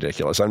 this is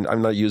ridiculous.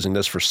 I'm not using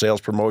this for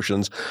sales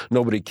promotions.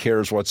 Nobody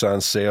cares what's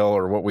on sale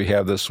or what we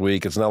have this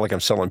week. It's not like I'm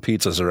selling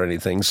pizzas or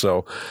anything.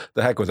 So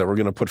the heck with it. We're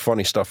going to put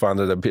funny stuff on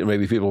there that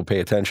maybe people will pay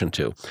attention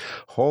to.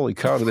 Holy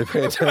cow, do they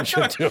pay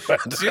attention to it?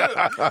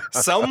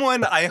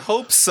 Dude, I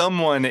hope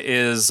someone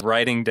is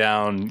writing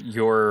down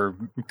your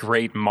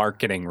great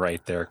marketing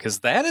right there,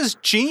 because that is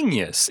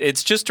genius.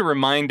 It's just a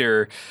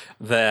reminder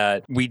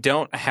that we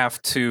don't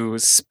have to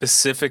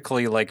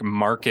specifically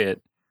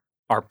market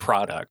our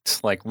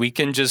product. We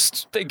can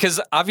just, because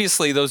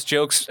obviously those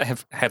jokes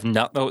has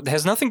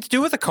nothing to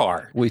do with the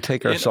car. We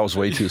take ourselves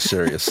way too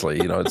seriously.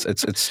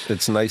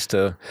 It's nice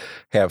to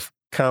have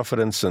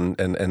confidence and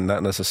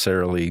not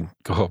necessarily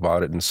go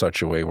about it in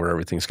such a way where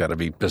everything's got to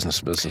be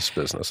business.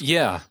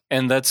 Yeah,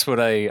 and that's what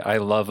I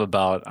love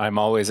about. I'm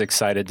always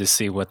excited to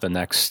see what the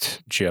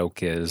next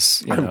joke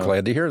is. I'm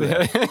glad to hear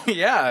that.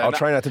 Yeah, I'll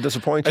try not to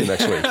disappoint you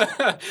next week.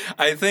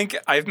 I think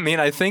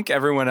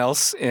everyone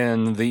else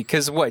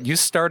because you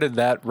started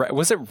that,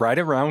 was it right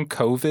around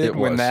COVID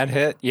when that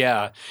hit?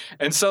 Yeah,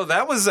 and so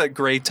that was a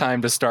great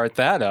time to start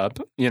that up.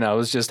 It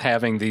was just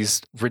having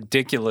these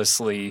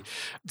ridiculously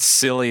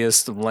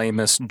silliest,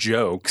 lamest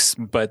jokes,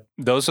 but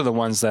those are the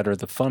ones that are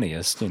the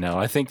funniest.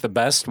 I think the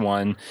best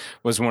one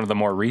was one of the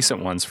more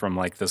recent ones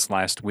from this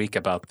last week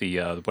about the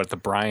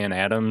Bryan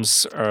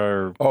Adams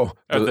or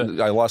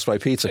I lost my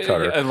pizza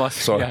cutter,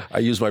 I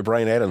used my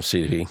Bryan Adams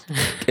CD.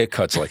 It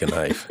cuts like a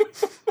knife.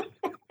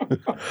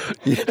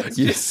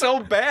 It's so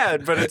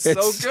bad, but it's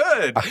so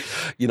good.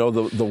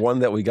 The one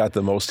that we got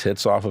the most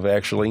hits off of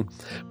actually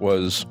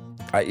was,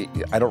 I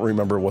don't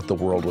remember what the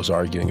world was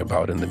arguing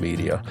about in the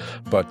media,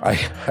 but I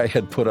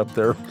had put up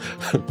there,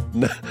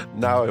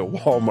 now at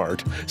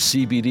Walmart,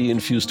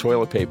 CBD-infused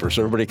toilet paper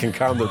so everybody can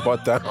calm their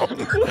butt down.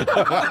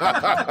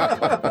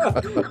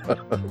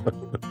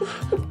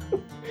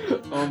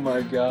 Oh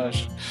my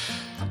gosh.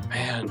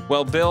 Man.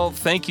 Well, Bill,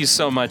 thank you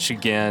so much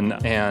again.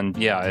 And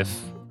yeah,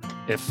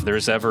 if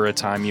there's ever a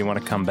time you want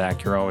to come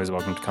back, you're always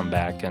welcome to come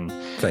back. And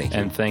thank you.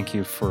 And thank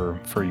you for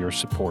your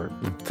support.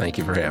 Thank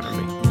you for having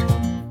me.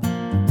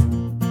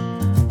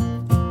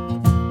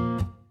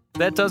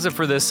 That does it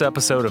for this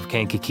episode of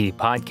Kankakee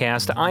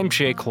Podcast. I'm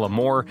Jake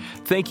Lamore.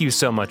 Thank you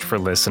so much for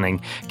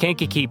listening.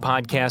 Kankakee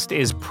Podcast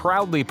is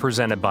proudly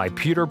presented by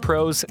Pewter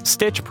Pros,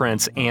 Stitch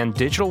Prints, and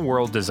Digital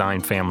World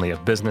Design family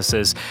of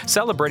businesses,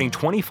 celebrating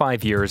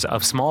 25 years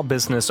of small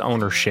business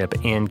ownership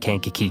in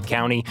Kankakee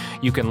County.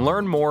 You can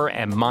learn more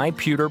at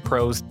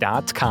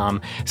mypewterpros.com,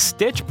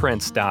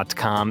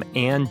 stitchprints.com,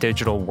 and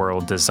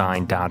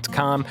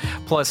digitalworlddesign.com.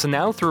 Plus,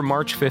 now through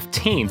March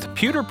 15th,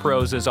 Pewter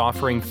Pros is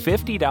offering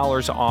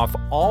 $50 off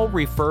all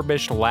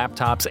refurbished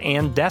laptops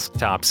and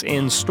desktops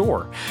in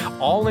store.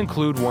 All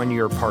include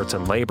 1-year parts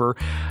and labor.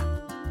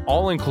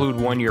 Warranty.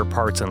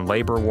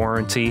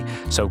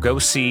 So go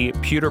see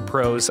Pewter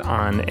Pros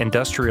on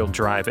Industrial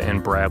Drive in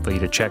Bradley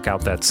to check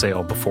out that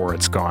sale before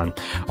it's gone.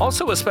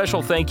 Also, a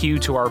special thank you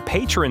to our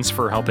patrons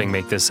for helping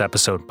make this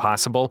episode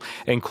possible,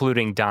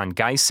 including Don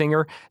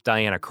Geisinger,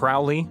 Diana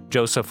Crowley,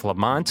 Joseph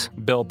Lamont,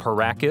 Bill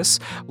Parakis,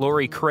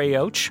 Lori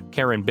Crayoch,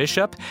 Karen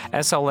Bishop,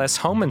 SLS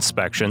Home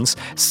Inspections,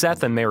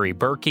 Seth and Mary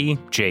Berkey,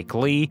 Jake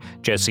Lee,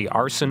 Jesse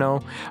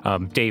Arsenault,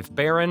 Dave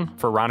Barron,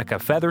 Veronica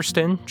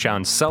Featherston,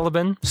 John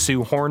Sullivan,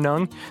 Sue Hornung,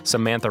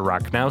 Samantha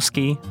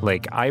Rochnowski,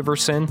 Lake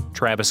Iverson,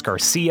 Travis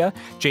Garcia,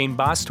 Jane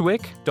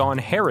Bostwick, Dawn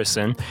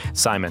Harrison,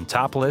 Simon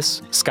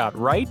Topless, Scott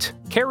Wright,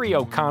 Carrie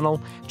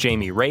O'Connell,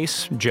 Jamie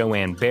Race,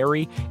 Joanne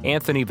Berry,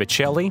 Anthony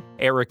Vicelli,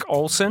 Eric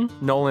Olson,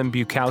 Nolan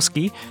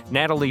Bukowski,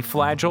 Natalie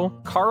Flagel,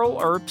 Carl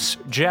Earps,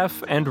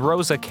 Jeff and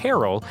Rosa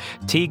Carroll,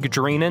 Teague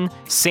Dreenan,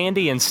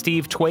 Sandy and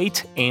Steve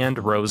Twait,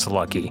 and Rose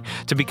Lucky.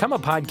 To become a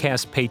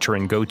podcast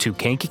patron, go to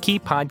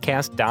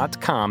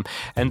kankakeepodcast.com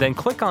and then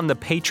click on the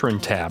Patron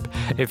tab.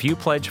 If you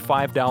pledge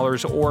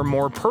 $5 or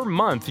more per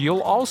month,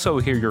 you'll also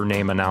hear your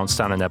name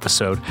announced on an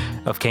episode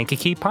of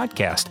Kankakee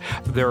Podcast.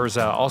 There's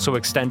also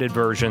extended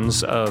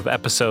versions of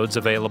episodes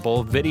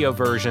available, video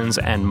versions,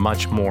 and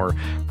much more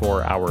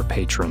for our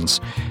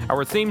patrons.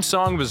 Our theme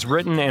song was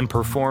written and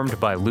performed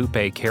by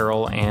Lupe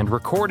Carroll and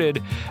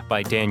recorded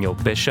by Daniel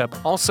Bishop.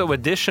 Also,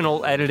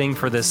 additional editing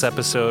for this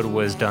episode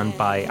was done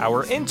by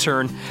our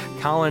intern,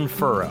 Colin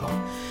Furrow.